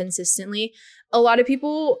do it consistently. A lot of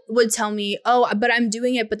people would tell me, oh, but I'm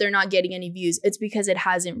doing it, but they're not getting any views. It's because it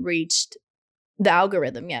hasn't reached the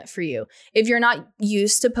algorithm yet for you. If you're not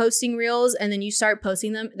used to posting reels and then you start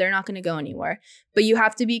posting them, they're not going to go anywhere. But you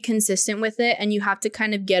have to be consistent with it and you have to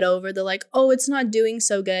kind of get over the like, oh, it's not doing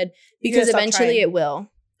so good, because eventually it will.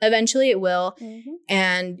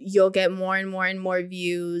 And you'll get more and more and more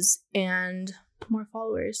views and more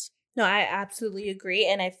followers. No, I absolutely agree.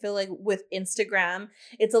 And I feel like with Instagram,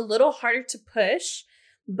 it's a little harder to push,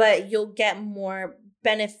 but you'll get more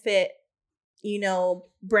benefit,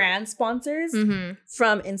 brand sponsors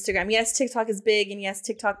from Instagram. Yes, TikTok is big and yes,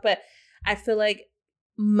 TikTok, but I feel like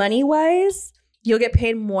money-wise, you'll get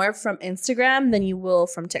paid more from Instagram than you will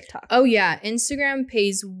from TikTok. Oh, yeah. Instagram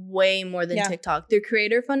pays way more than TikTok. The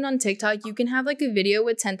creator fund on TikTok, you can have like a video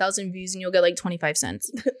with 10,000 views and you'll get like 25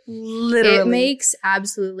 cents. Literally. It makes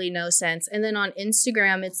absolutely no sense. And then on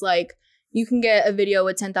Instagram, it's like you can get a video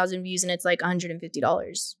with 10,000 views and it's like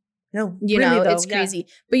 $150. No, it's crazy.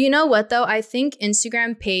 Yeah. But you know what, though? I think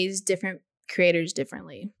Instagram pays different creators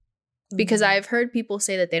differently because I've heard people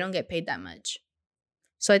say that they don't get paid that much.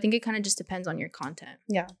 So I think it kind of just depends on your content.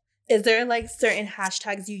 Yeah. Is there like certain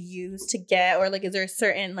hashtags you use to get, or like is there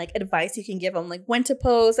certain like advice you can give them, like when to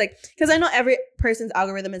post? Like, because I know every person's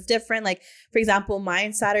algorithm is different. Like, for example,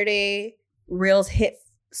 mine Saturday reels hit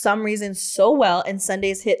some reason so well and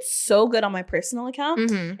Sundays hit so good on my personal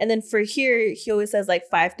account. And then for here, he always says like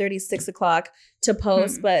 5:30, 6 o'clock to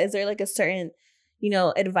post. But is there like a certain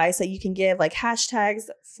advice that you can give, like hashtags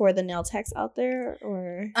for the nail techs out there?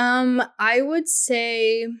 Or I would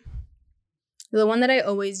say the one that I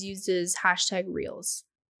always use is hashtag reels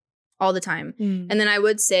all the time. And then I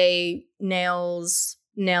would say nails,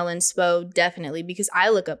 nail inspo, definitely, because I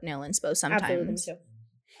look up nail inspo sometimes. Absolutely, me too.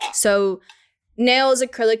 So nails,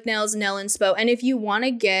 acrylic nails, nail inspo. And if you want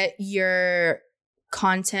to get your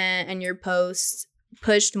content and your posts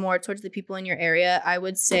pushed more towards the people in your area, I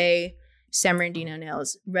would say San Bernardino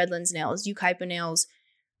nails, Redlands nails, Yucaipa nails,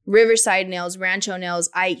 Riverside nails, Rancho nails,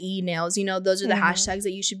 IE nails. Those are the hashtags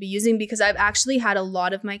that you should be using, because I've actually had a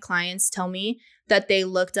lot of my clients tell me that they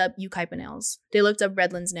looked up Yucaipa nails. They looked up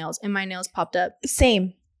Redlands nails and my nails popped up.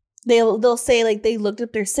 Same. They'll say like they looked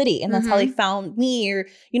up their city and that's how they found me, or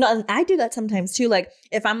and I do that sometimes too. Like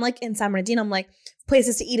if I'm like in San Bernardino, I'm like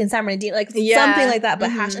places to eat in San Bernardino, like something like that.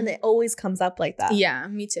 But hash, and it always comes up like that. Yeah,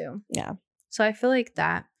 me too. Yeah. So I feel like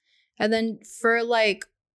that. And then for like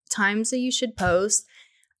times that you should post,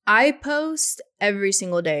 I post every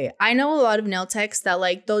single day. I know a lot of nail techs that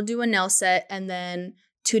like they'll do a nail set and then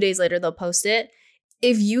 2 days later they'll post it.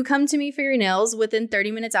 If you come to me for your nails, within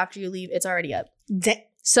 30 minutes after you leave, it's already up.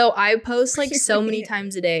 So I post like so many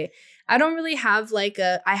times a day. I don't really have like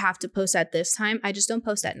I have to post at this time. I just don't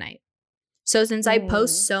post at night. So since I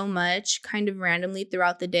post so much kind of randomly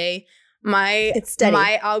throughout the day,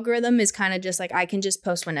 my algorithm is kind of just like I can just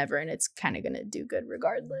post whenever and it's kind of gonna do good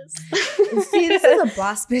regardless. See, this is a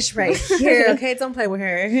boss bitch right here. Okay, don't play with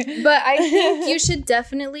her. But I think you should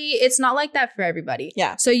definitely, it's not like that for everybody.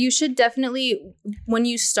 Yeah. So you should definitely, when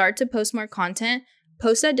you start to post more content,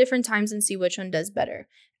 post at different times and see which one does better.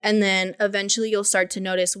 And then eventually you'll start to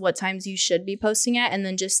notice what times you should be posting at, and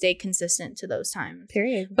then just stay consistent to those times.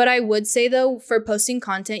 Period. But I would say, though, for posting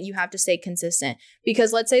content, you have to stay consistent.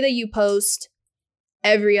 Because let's say that you post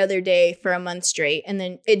every other day for a month straight, and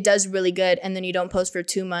then it does really good, and then you don't post for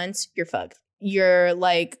 2 months, you're fucked. You're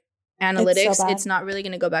like, analytics, it's not really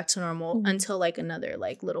going to go back to normal until like another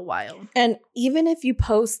like little while. And even if you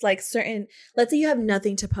post like certain, let's say you have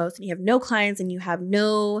nothing to post and you have no clients and you have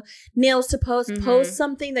no nails to post, post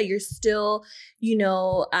something that you're still,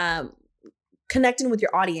 connecting with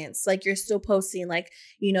your audience. Like you're still posting, like,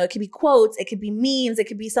 you know, it could be quotes, it could be memes, it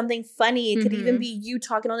could be something funny, it could even be you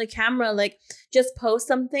talking on the camera. Like just post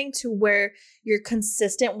something to where you're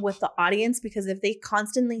consistent with the audience, because if they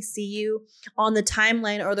constantly see you on the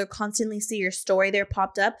timeline or they constantly see your story there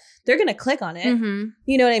popped up, they're gonna click on it.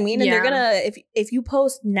 You know what I mean? And they're gonna, if you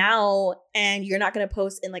post now and you're not gonna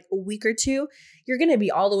post in like a week or two, you're gonna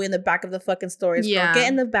be all the way in the back of the fucking stories. Don't get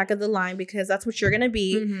in the back of the line, because that's what you're gonna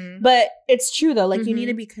be. But it's true though, like you need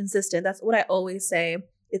to be consistent. That's what I always say.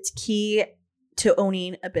 It's key to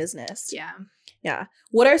owning a business. Yeah.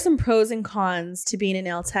 What are some pros and cons to being a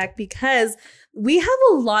nail tech? Because we have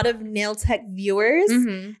a lot of nail tech viewers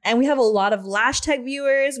and we have a lot of lash tech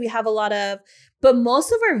viewers. We have a lot of, but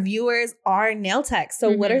most of our viewers are nail tech. So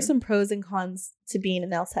what are some pros and cons to being a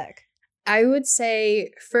nail tech? I would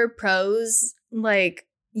say for pros, like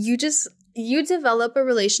you develop a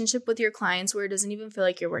relationship with your clients where it doesn't even feel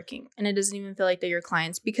like you're working and it doesn't even feel like they're your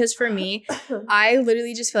clients. Because for me, I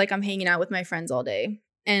literally just feel like I'm hanging out with my friends all day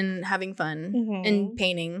and having fun and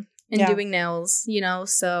painting and doing nails, you know?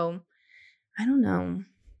 So I don't know.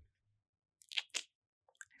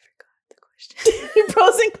 I forgot the question.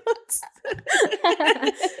 Pros and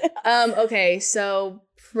cons. Okay, so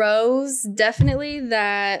pros, definitely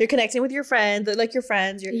that you're connecting with your friends. They're like your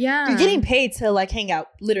friends. You're getting paid to like hang out,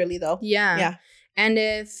 literally though. Yeah. And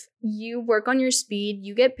if you work on your speed,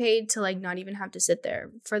 you get paid to like not even have to sit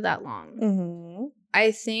there for that long.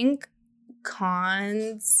 I think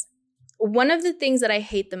cons, one of the things that I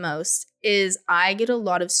hate the most is I get a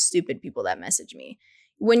lot of stupid people that message me.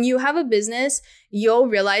 When you have a business, you'll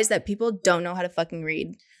realize that people don't know how to fucking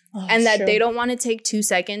read. And that they don't want to take 2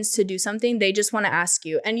 seconds to do something. They just want to ask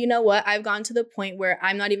you. And you know what? I've gotten to the point where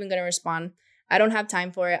I'm not even going to respond. I don't have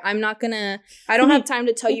time for it. I don't have time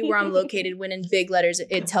to tell you where I'm located when in big letters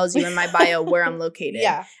it tells you in my bio where I'm located.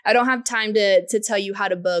 I don't have time to tell you how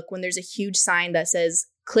to book when there's a huge sign that says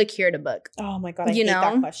click here to book. Oh my God, I hate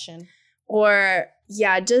that question. Or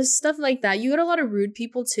just stuff like that. You get a lot of rude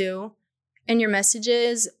people too in your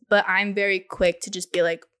messages, but I'm very quick to just be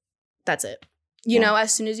like, that's it. You know,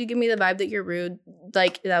 as soon as you give me the vibe that you're rude,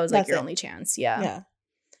 like that was like your only chance. Yeah.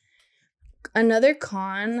 Another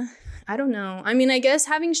con, I don't know. I mean, I guess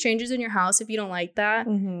having strangers in your house if you don't like that,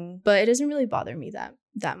 but it doesn't really bother me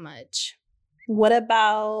that much. What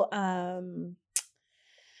about I'm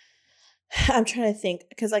trying to think,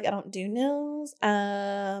 because like I don't do nails.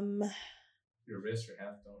 Your wrist or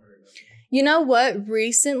half don't hurt. You know what?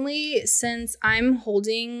 Recently, since I'm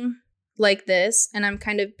holding like this and I'm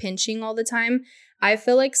kind of pinching all the time, I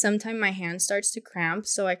feel like sometimes my hand starts to cramp,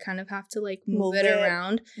 so I kind of have to like move it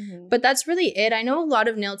around. But that's really it. I know a lot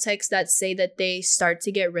of nail techs that say that they start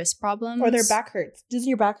to get wrist problems. Or their back hurts. Does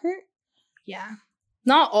your back hurt? Yeah.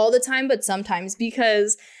 Not all the time, but sometimes,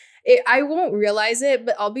 because I won't realize it,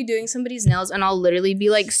 but I'll be doing somebody's nails and I'll literally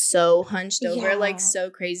be like so hunched over, like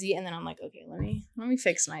so crazy. And then I'm like, okay, let me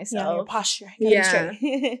fix myself. Yeah, your posture.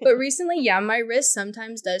 But recently, my wrist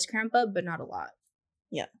sometimes does cramp up, but not a lot.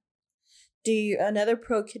 Yeah.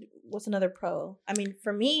 What's another pro? I mean,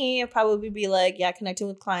 for me, it'd probably be like, connecting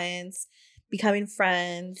with clients, becoming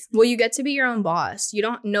friends. Well, you get to be your own boss.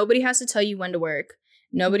 Nobody has to tell you when to work.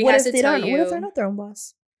 Nobody has to tell you. What if they're not their own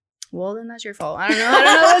boss? Well, then that's your fault. I don't know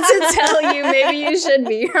what to tell you. Maybe you should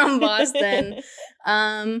be your own boss then.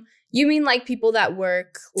 You mean like people that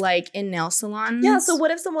work like in nail salons? Yeah. So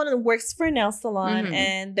what if someone works for a nail salon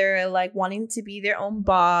and they're like wanting to be their own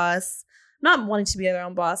boss? Not wanting to be their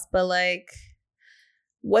own boss, but like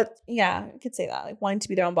I could say that. Like wanting to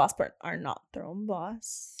be their own boss, but are not their own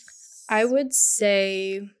boss. I would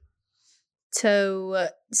say to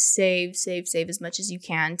save as much as you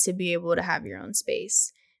can to be able to have your own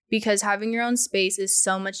space. Because having your own space is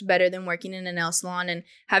so much better than working in a nail salon and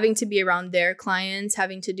having to be around their clients,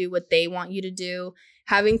 having to do what they want you to do,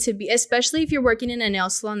 having to be, especially if you're working in a nail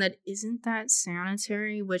salon that isn't that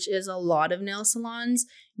sanitary, which is a lot of nail salons,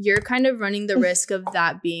 you're kind of running the risk of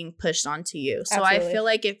that being pushed onto you. So Absolutely. I feel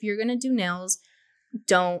like if you're going to do nails,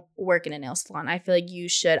 don't work in a nail salon. I feel like you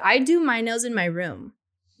should. I do my nails in my room.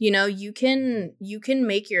 You know, you can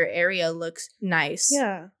make your area look nice.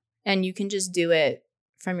 Yeah. And you can just do it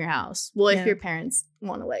from your house. Well, if your parents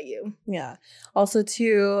want to let you. Yeah. Also,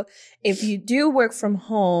 too, if you do work from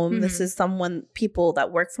home, this is people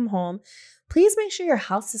that work from home, please make sure your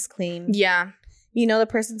house is clean. Yeah. You know, the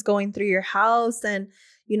person's going through your house and,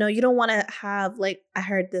 you know, you don't want to have, like, I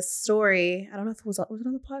heard this story. I don't know if was it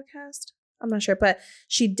on the podcast? I'm not sure, but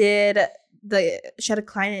she had a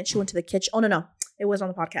client and she went to the kitchen. Oh, no. It was on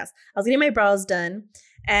the podcast. I was getting my brows done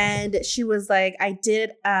and she was like, I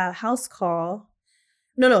did a house call.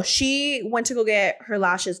 No, she went to go get her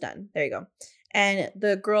lashes done. There you go. and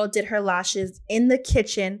the girl did her lashes in the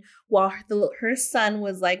kitchen while her son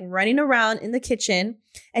was like running around in the kitchen,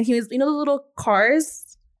 and he was, you know, the little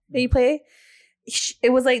cars that you play.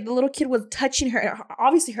 It was like the little kid was touching her.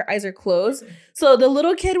 Obviously, her eyes are closed, so the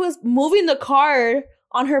little kid was moving the car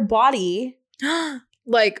on her body,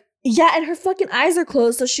 like, yeah, and her fucking eyes are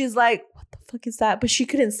closed. So she's like, "What the fuck is that?" But she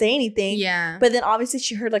couldn't say anything. Yeah. But then obviously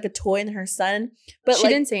she heard like a toy in her son. But she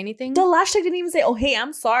like, didn't say anything. the lash tech didn't even say, "Oh, hey,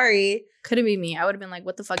 I'm sorry." Couldn't be me. I would have been like,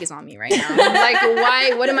 what the fuck is on me right now? Like,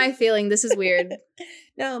 why? What am I feeling? This is weird.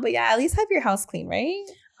 No, but yeah, at least have your house clean, right?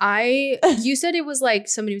 You said it was like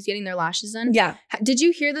somebody was getting their lashes done. Yeah. Did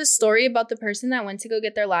you hear the story about the person that went to go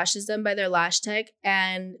get their lashes done by their lash tech,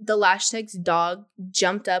 and the lash tech's dog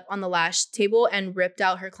jumped up on the lash table and ripped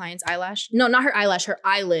out her client's eyelash? No, not her eyelash, her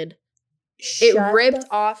eyelid. It ripped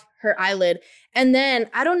off her eyelid. And then,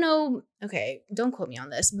 I don't know, okay, don't quote me on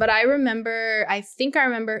this, but I think I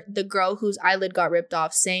remember the girl whose eyelid got ripped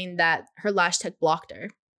off saying that her lash tech blocked her.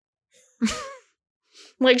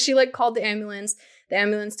 Like, she like called the ambulance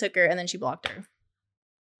took her, and then she blocked her.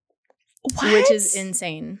 What? Which is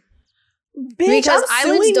insane. Bitch, because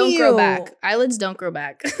eyelids don't grow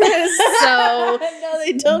back. So no,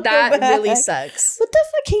 they don't. That really sucks. What the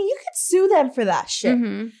fuck? You could sue them for that shit.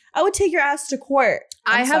 Mm-hmm. I would take your ass to court.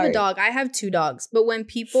 I have a dog. I have 2 dogs. But when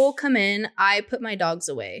people come in, I put my dogs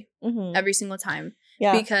away every single time.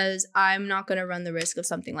 Yeah. Because I'm not going to run the risk of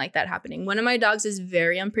something like that happening. One of my dogs is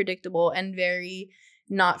very unpredictable and very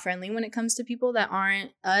not friendly when it comes to people that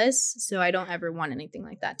aren't us. So I don't ever want anything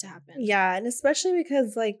like that to happen. Yeah. And especially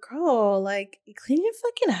because, like, girl, like, clean your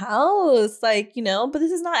fucking house. Like, you know, but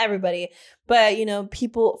this is not everybody. But, you know,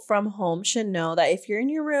 people from home should know that if you're in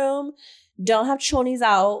your room, don't have chonies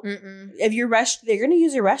out. If they're going to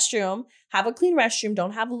use your restroom, have a clean restroom.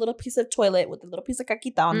 Don't have a little piece of toilet with a little piece of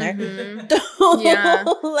caquita on there. Yeah.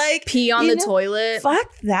 Like, pee on the toilet. Fuck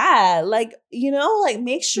that. Like, you know, like,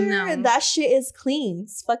 make sure that shit is clean.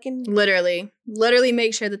 It's fucking. Literally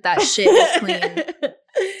make sure that shit is clean.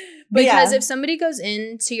 Because if somebody goes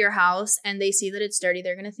into your house and they see that it's dirty,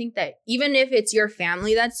 they're going to think that even if it's your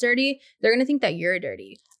family that's dirty, they're going to think that you're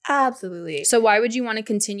dirty. Absolutely. So why would you want to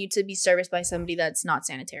continue to be serviced by somebody that's not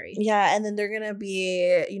sanitary? Yeah, and then they're going to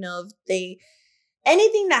be, you know,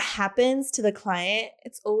 anything that happens to the client,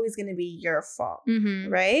 it's always going to be your fault,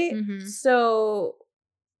 right? So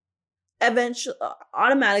eventually,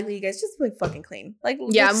 automatically, you guys just be fucking clean. Like,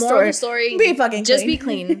 moral of the story, be fucking just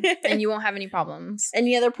clean. be clean and you won't have any problems.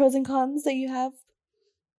 Any other pros and cons that you have?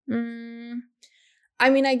 I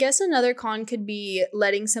mean, I guess another con could be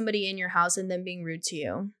letting somebody in your house and then being rude to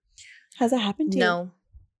you. Has that happened to you? No,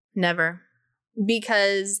 never.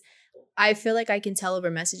 Because I feel like I can tell over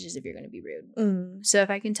messages if you're going to be rude. So if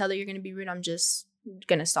I can tell that you're going to be rude, I'm just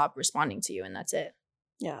going to stop responding to you, and that's it.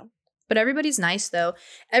 Yeah. But everybody's nice, though.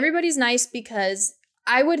 Everybody's nice because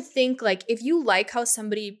I would think, like, if you like how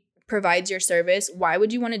somebody provides your service, why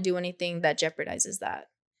would you want to do anything that jeopardizes that?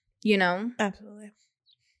 You know? Absolutely.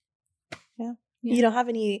 Yeah. You don't have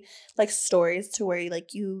any, like, stories to where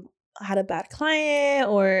you had a bad client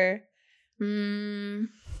or?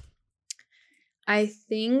 I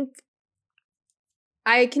think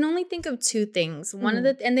I can only think of 2 things. One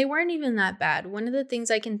of and they weren't even that bad. One of the things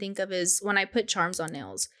I can think of is when I put charms on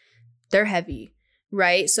nails. They're heavy,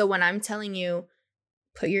 right? So when I'm telling you,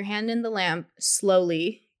 put your hand in the lamp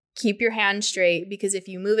slowly, keep your hand straight, because if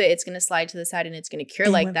you move it, it's going to slide to the side and it's going to cure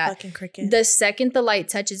like that. The second the light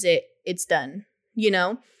touches it, it's done. You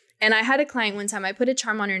know? And I had a client one time, I put a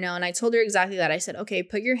charm on her nail and I told her exactly that. I said, okay,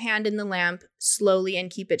 put your hand in the lamp slowly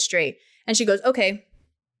and keep it straight. And she goes, okay.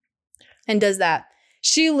 And does that.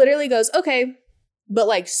 She literally goes, okay, but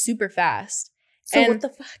like super fast. So what the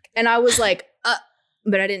fuck? And I was like,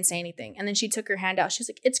 but I didn't say anything. And then she took her hand out. She was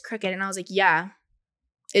like, it's crooked. And I was like, yeah,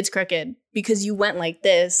 it's crooked because you went like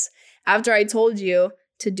this after I told you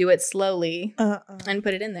to do it slowly and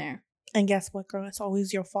put it in there. And guess what, girl? It's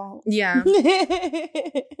always your fault. Yeah.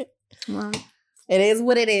 Well, it is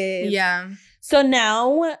what it is. Yeah. So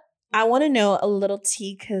now I want to know a little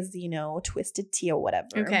tea because, you know, twisted tea or whatever.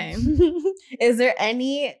 Okay. Is there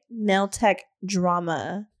any nail tech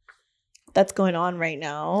drama that's going on right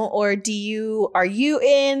now? Or are you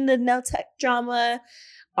in the nail tech drama?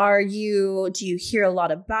 Do you hear a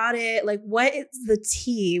lot about it? Like, what is the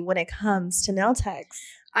tea when it comes to nail techs?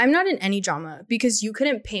 I'm not in any drama because you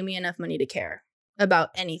couldn't pay me enough money to care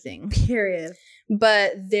about anything. Period.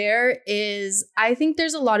 But I think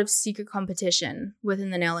there's a lot of secret competition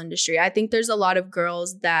within the nail industry. I think there's a lot of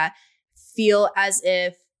girls that feel as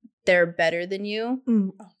if they're better than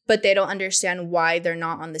you, but they don't understand why they're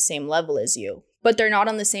not on the same level as you. But they're not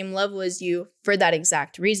on the same level as you for that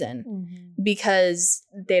exact reason. because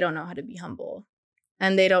they don't know how to be humble.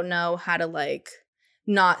 And they don't know how to like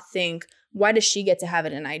not think, why does she get to have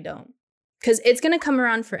it and I don't? Because it's going to come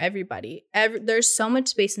around for everybody. There's so much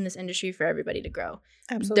space in this industry for everybody to grow.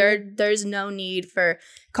 Absolutely. There's no need for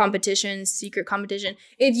competition, secret competition.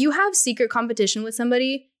 If you have secret competition with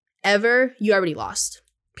somebody ever, you already lost.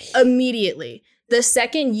 Immediately. The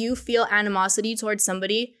second you feel animosity towards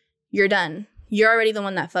somebody, you're done. You're already the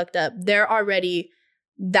one that fucked up. They're already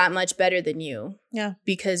that much better than you. Yeah.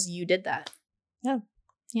 Because you did that. Yeah.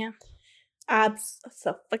 Yeah.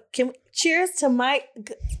 So cheers to my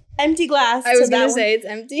empty glass. I was going to say it's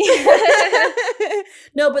empty.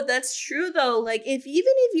 No, but that's true though. Like even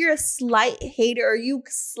if you're a slight hater or you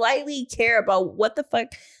slightly care about what the fuck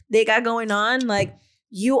they got going on, like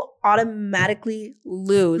you automatically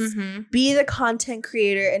lose. Mm-hmm. Be the content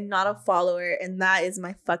creator and not a follower. And that is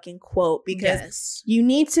my fucking quote, because you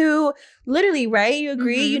need to literally, right? You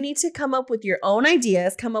agree? Mm-hmm. You need to come up with your own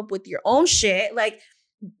ideas, come up with your own shit. Like,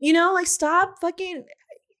 you know, like stop fucking,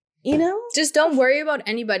 you know? Just don't worry about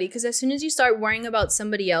anybody, because as soon as you start worrying about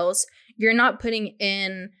somebody else, you're not putting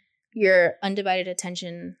in your undivided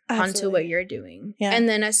attention onto what you're doing. Yeah. And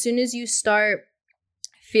then as soon as you start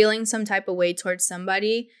feeling some type of way towards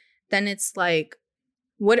somebody, then it's like,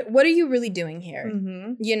 what are you really doing here?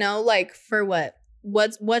 Mm-hmm. You know, like for what?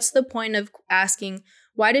 What's the point of asking,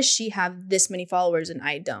 why does she have this many followers and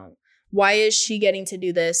I don't? Why is she getting to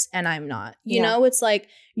do this and I'm not? You know, it's like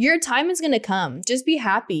your time is going to come. Just be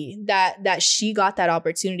happy that she got that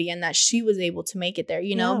opportunity and that she was able to make it there,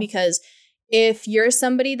 you know, because if you're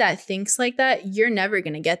somebody that thinks like that, you're never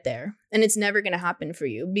going to get there, and it's never going to happen for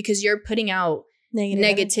you because you're putting out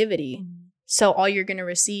negativity. Mm-hmm. So all you're going to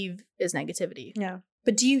receive is negativity. Yeah.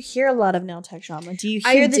 But do you hear a lot of nail tech drama? Do you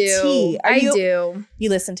hear the tea? I do. You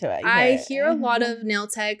listen to it. I hear a lot of nail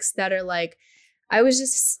techs that are like, I was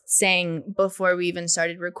just saying before we even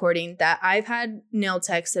started recording that I've had nail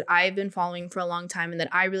techs that I've been following for a long time and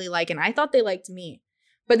that I really like, and I thought they liked me.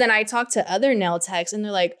 But then I talked to other nail techs and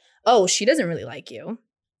they're like, oh, she doesn't really like you.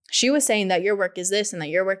 She was saying that your work is this and that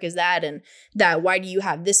your work is that, and that why do you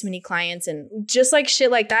have this many clients, and just like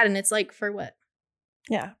shit like that. And it's like, for what?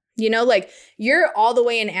 Yeah. You know, like you're all the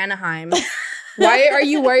way in Anaheim. Why are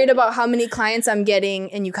you worried about how many clients I'm getting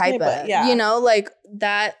in Yucaipa? Yeah. You know, like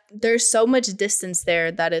that there's so much distance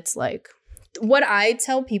there that it's like, what I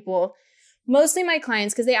tell people, mostly my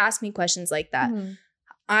clients, because they ask me questions like that. Mm-hmm.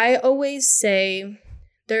 I always say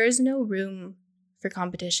there is no room for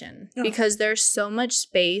competition because there's so much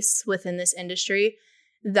space within this industry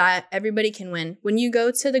that everybody can win. When you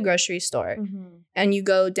go to the grocery store and you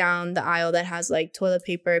go down the aisle that has like toilet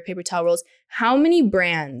paper, paper towel rolls, how many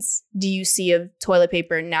brands do you see of toilet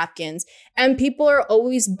paper, napkins? And people are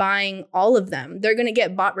always buying all of them. They're going to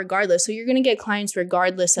get bought regardless. So you're going to get clients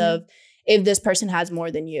regardless of if this person has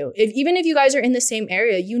more than you. Even if you guys are in the same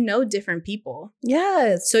area, you know different people.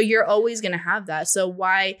 Yes. So you're always going to have that. So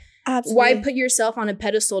why put yourself on a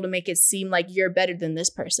pedestal to make it seem like you're better than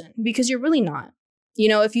this person? Because you're really not. You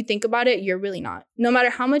know, if you think about it, you're really not. No matter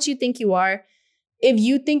how much you think you are, if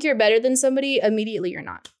you think you're better than somebody, immediately you're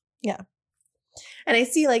not. Yeah. And I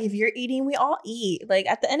see, like, if you're eating, we all eat. Like,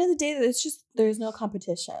 at the end of the day, there's no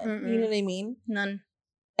competition. You know what I mean? None.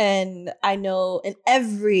 And I know in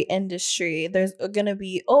every industry, there's going to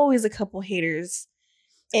be always a couple haters.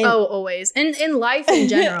 Always. And in life in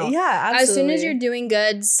general. Yeah, absolutely. As soon as you're doing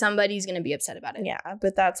good, somebody's going to be upset about it. Yeah,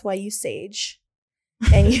 but that's why you sage.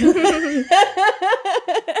 And you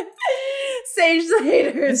sage the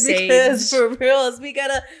haters, because for reals, we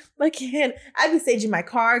gotta. I be saging my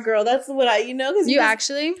car, girl. That's what because you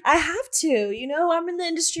actually. I have to. I'm in the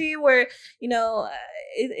industry where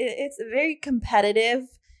it's very competitive.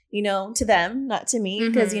 To them, not to me,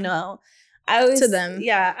 because I always to them.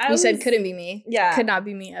 Yeah, you said couldn't be me. Yeah, could not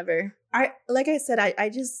be me ever. Like I said, I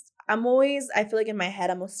feel like in my head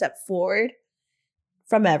I'm a step forward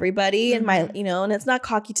from everybody and my, and it's not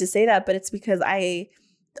cocky to say that, but it's because I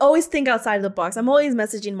always think outside of the box. I'm always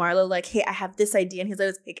messaging Marlo like, hey, I have this idea. And he's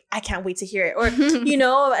always like, I can't wait to hear it. Or,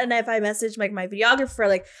 and if I message like my videographer,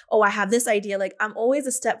 like, oh, I have this idea. Like, I'm always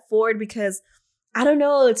a step forward because I don't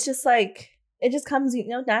know. It's just like, it just comes,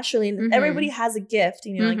 naturally. And everybody has a gift,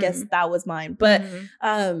 I guess that was mine. But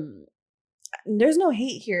there's no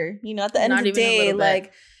hate here. At the end of the day,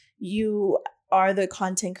 like you are the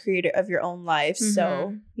content creator of your own life.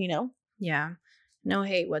 So, Yeah, no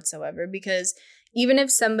hate whatsoever, because even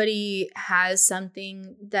if somebody has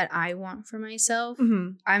something that I want for myself,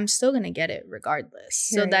 I'm still going to get it regardless.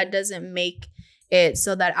 So that doesn't make it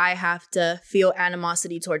so that I have to feel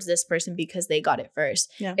animosity towards this person because they got it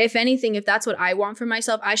first. Yeah. If anything, if that's what I want for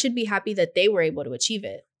myself, I should be happy that they were able to achieve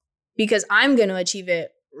it. because I'm going to achieve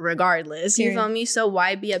it regardless. You feel me? So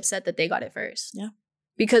why be upset that they got it first? Yeah.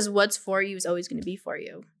 Because what's for you is always going to be for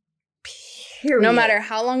you. Period. No matter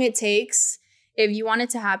how long it takes, if you want it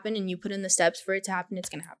to happen and you put in the steps for it to happen, it's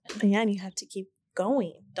going to happen. Yeah, and you have to keep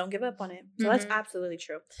going. Don't give up on it. So that's absolutely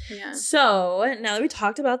true. Yeah. So now that we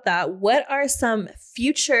talked about that, what are some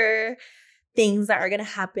future things that are going to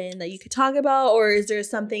happen that you could talk about? Or is there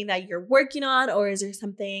something that you're working on? Or is there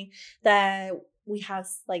something that we have,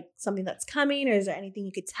 like something that's coming? Or is there anything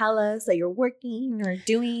you could tell us that you're working or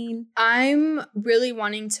doing? I'm really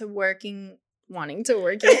wanting to work I'm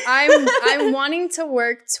wanting to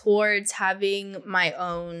work towards having my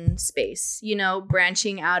own space, you know,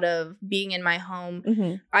 branching out of being in my home.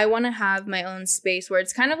 Mm-hmm. I want to have my own space where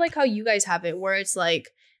it's kind of like how you guys have it, where it's like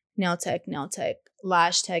nail tech,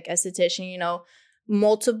 lash tech, esthetician, you know,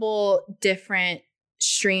 multiple different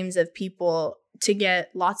streams of people to get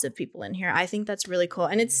lots of people in here. I think that's really cool.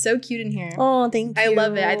 And it's so cute in here. Oh, thank you. I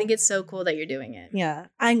love it. I think it's so cool that you're doing it. Yeah.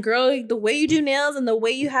 And girl, the way you do nails and the way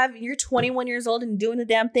you're 21 years old and doing the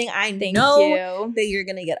damn thing, I know that you're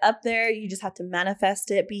going to get up there. You just have to manifest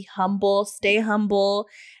it, be humble, stay humble,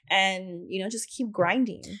 and, you know, just keep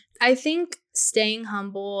grinding. I think staying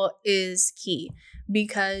humble is key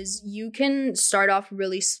because you can start off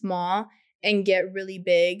really small and get really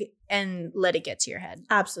big and let it get to your head.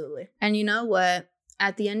 Absolutely. And you know what?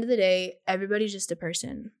 At the end of the day, everybody's just a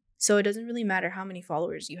person. So it doesn't really matter how many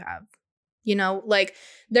followers you have. You know, like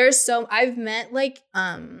I've met like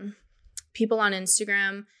people on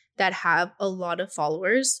Instagram that have a lot of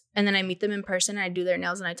followers, and then I meet them in person and I do their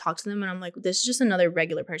nails and I talk to them and I'm like, this is just another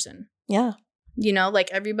regular person. Yeah. You know, like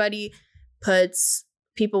everybody puts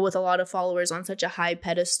people with a lot of followers on such a high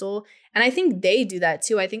pedestal. And I think they do that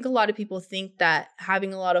too. I think a lot of people think that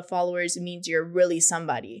having a lot of followers means you're really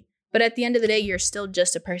somebody. But at the end of the day, you're still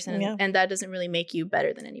just a person. Yeah. And that doesn't really make you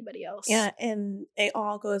better than anybody else. Yeah. And it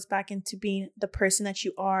all goes back into being the person that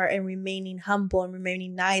you are and remaining humble and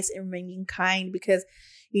remaining nice and remaining kind, because,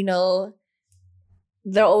 you know,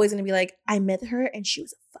 they're always going to be like, I met her and she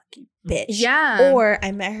was a fucking bitch. Yeah. Or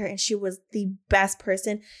I met her and she was the best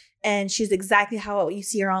person. And she's exactly how you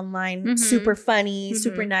see her online, super funny,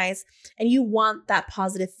 super nice. And you want that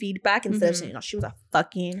positive feedback instead of saying, you know, she was a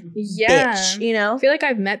fucking bitch, you know? I feel like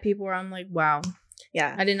I've met people where I'm like, wow.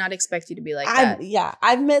 Yeah. I did not expect you to be like that. Yeah.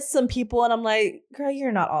 I've met some people and I'm like, girl,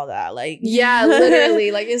 you're not all that. Like, yeah,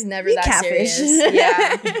 literally. Like, it's never that catfish. Serious.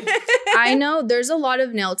 Yeah. I know there's a lot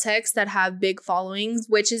of nail techs that have big followings,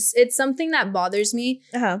 it's something that bothers me.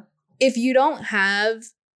 If you don't have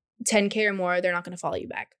 10K or more, they're not going to follow you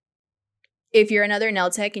back. If you're another nail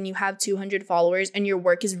tech and you have 200 followers and your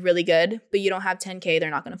work is really good, but you don't have 10K, they're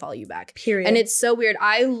not going to follow you back. Period. And it's so weird.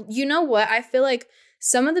 You know what? I feel like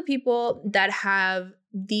some of the people that have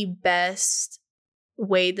the best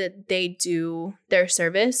way that they do their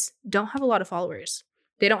service don't have a lot of followers.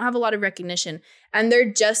 They don't have a lot of recognition. And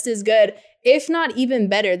they're just as good, if not even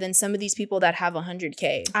better, than some of these people that have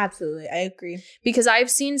 100K. Absolutely. I agree. Because I've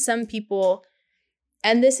seen some people,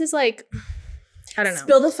 and this is like, I don't know.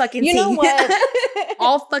 Spill the fucking tea. You know what?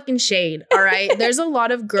 All fucking shade, all right? There's a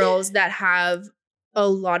lot of girls that have a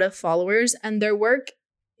lot of followers and their work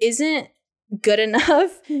isn't good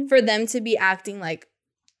enough for them to be acting like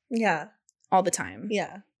all the time.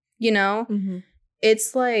 Yeah. You know?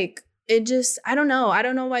 It's like, I don't know. I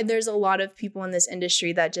don't know why there's a lot of people in this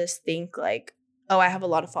industry that just think like, oh, I have a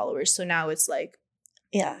lot of followers. So now it's like,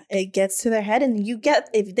 yeah, it gets to their head, and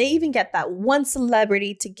if they even get that one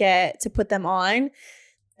celebrity to put them on,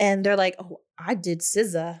 and they're like, oh, I did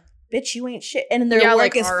SZA, bitch, you ain't shit, and their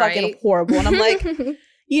work is fucking horrible, and I'm like,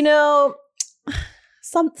 you know,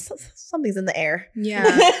 something's in the air. Yeah,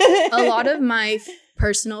 a lot of my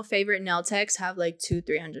personal favorite nail techs have like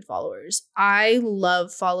 200-300 followers. I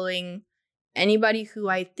love following anybody who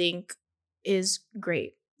I think is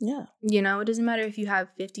great. Yeah. You know, it doesn't matter if you have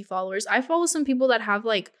 50 followers. I follow some people that have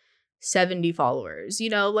like 70 followers. You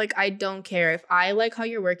know, like I don't care. If I like how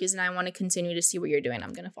your work is and I want to continue to see what you're doing,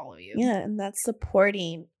 I'm going to follow you. Yeah. And that's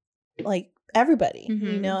supporting like everybody,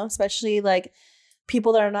 you know, especially like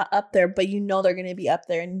people that are not up there, but you know they're going to be up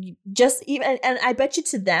there. And you just even, and I bet you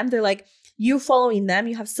to them, they're like, you following them,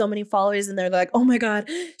 you have so many followers and they're like, oh my God,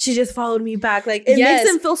 she just followed me back. Like it makes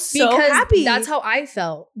them feel so happy. That's how I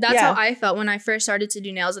felt. That's how I felt when I first started to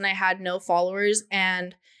do nails and I had no followers,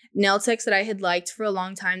 and nail techs that I had liked for a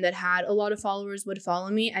long time that had a lot of followers would follow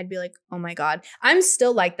me. I'd be like, oh my God, I'm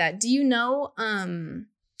still like that. Do you know,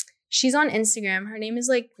 she's on Instagram. Her name is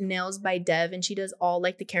like Nails by Dev, and she does all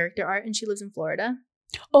like the character art, and she lives in Florida.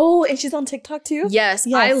 Oh, and she's on TikTok too? Yes,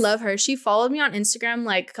 I love her. She followed me on Instagram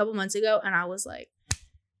like a couple months ago, and I was like,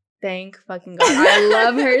 Thank fucking God. I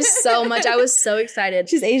love her so much. I was so excited.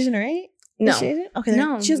 She's Asian, right? No. Is she Asian? Okay.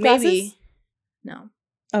 No. She has glasses? Maybe. No.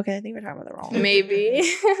 Okay, I think we're talking about the wrong one. Maybe.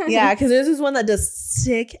 Yeah, because there's this one that does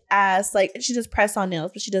sick ass, like, she does press on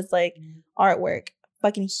nails, but she does, like, artwork.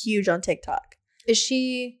 Fucking huge on TikTok. Is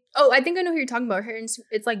she... Oh, I think I know who you're talking about. Her,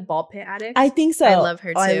 it's like Ball Pit Addict. I think so. I love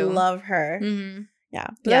her, too. I love her. Mm-hmm. Yeah.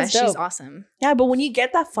 Yeah, she's awesome. Yeah, but when you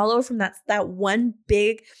get that follower from that one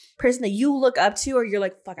big person that you look up to, or you're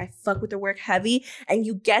like, fuck, I fuck with their work heavy, and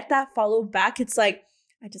you get that follow back, it's like,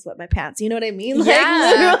 I just wet my pants. You know what I mean? Like,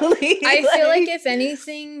 yeah. literally. I feel like if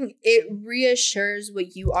anything, it reassures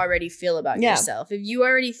what you already feel about yourself. If you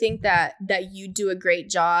already think that you do a great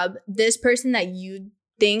job, this person that you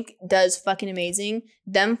think does fucking amazing,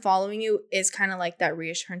 them following you is kind of like that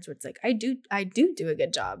reassurance where it's like, I do a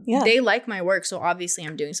good job. Yeah. They like my work, so obviously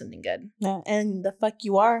I'm doing something good. Yeah, and the fuck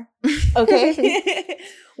you are. Okay.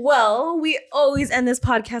 Well, we always end this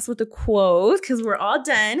podcast with a quote because we're all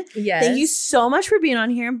done. Yes. Thank you so much for being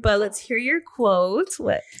on here, but let's hear your quote.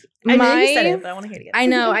 What? I know you said it, but I want to hear it again. I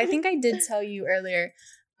know. I think I did tell you earlier.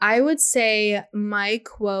 I would say my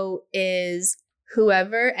quote is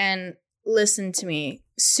whoever, and listen to me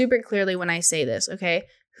super clearly when I say this, okay?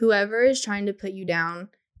 Whoever is trying to put you down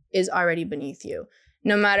is already beneath you.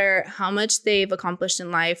 No matter how much they've accomplished in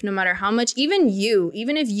life, no matter how much, even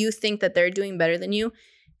if you think that they're doing better than you,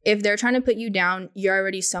 if they're trying to put you down, you're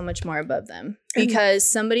already so much more above them. Because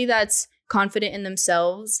somebody that's confident in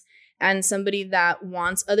themselves and somebody that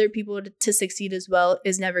wants other people to succeed as well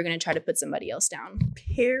is never going to try to put somebody else down.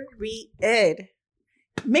 Period.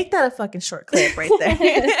 Make that a fucking short clip right there.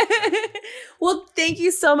 Well, thank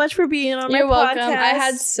you so much for being on my podcast. You're welcome. I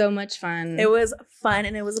had so much fun. It was fun,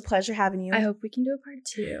 and it was a pleasure having you. I hope we can do a part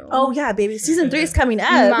 2. Oh, yeah, baby. Season 3 is coming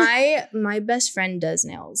up. My best friend does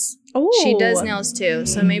nails. Oh, she does nails too.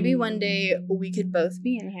 So maybe one day we could both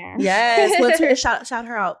be in here. Yes. Let's hear shout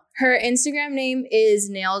her out. Her Instagram name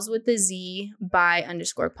is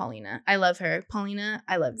nails_by_Paulina. I love her. Paulina,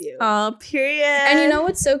 I love you. Oh, period. And you know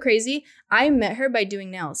what's so crazy? I met her by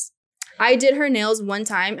doing nails. I did her nails one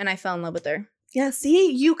time and I fell in love with her. Yeah,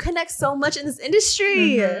 see? You connect so much in this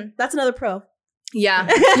industry. Mm-hmm. That's another pro. Yeah,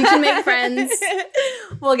 you can make friends.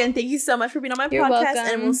 Well, again, thank you so much for being on my podcast. Welcome.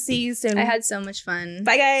 And we'll see you soon. I had so much fun.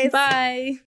 Bye, guys. Bye.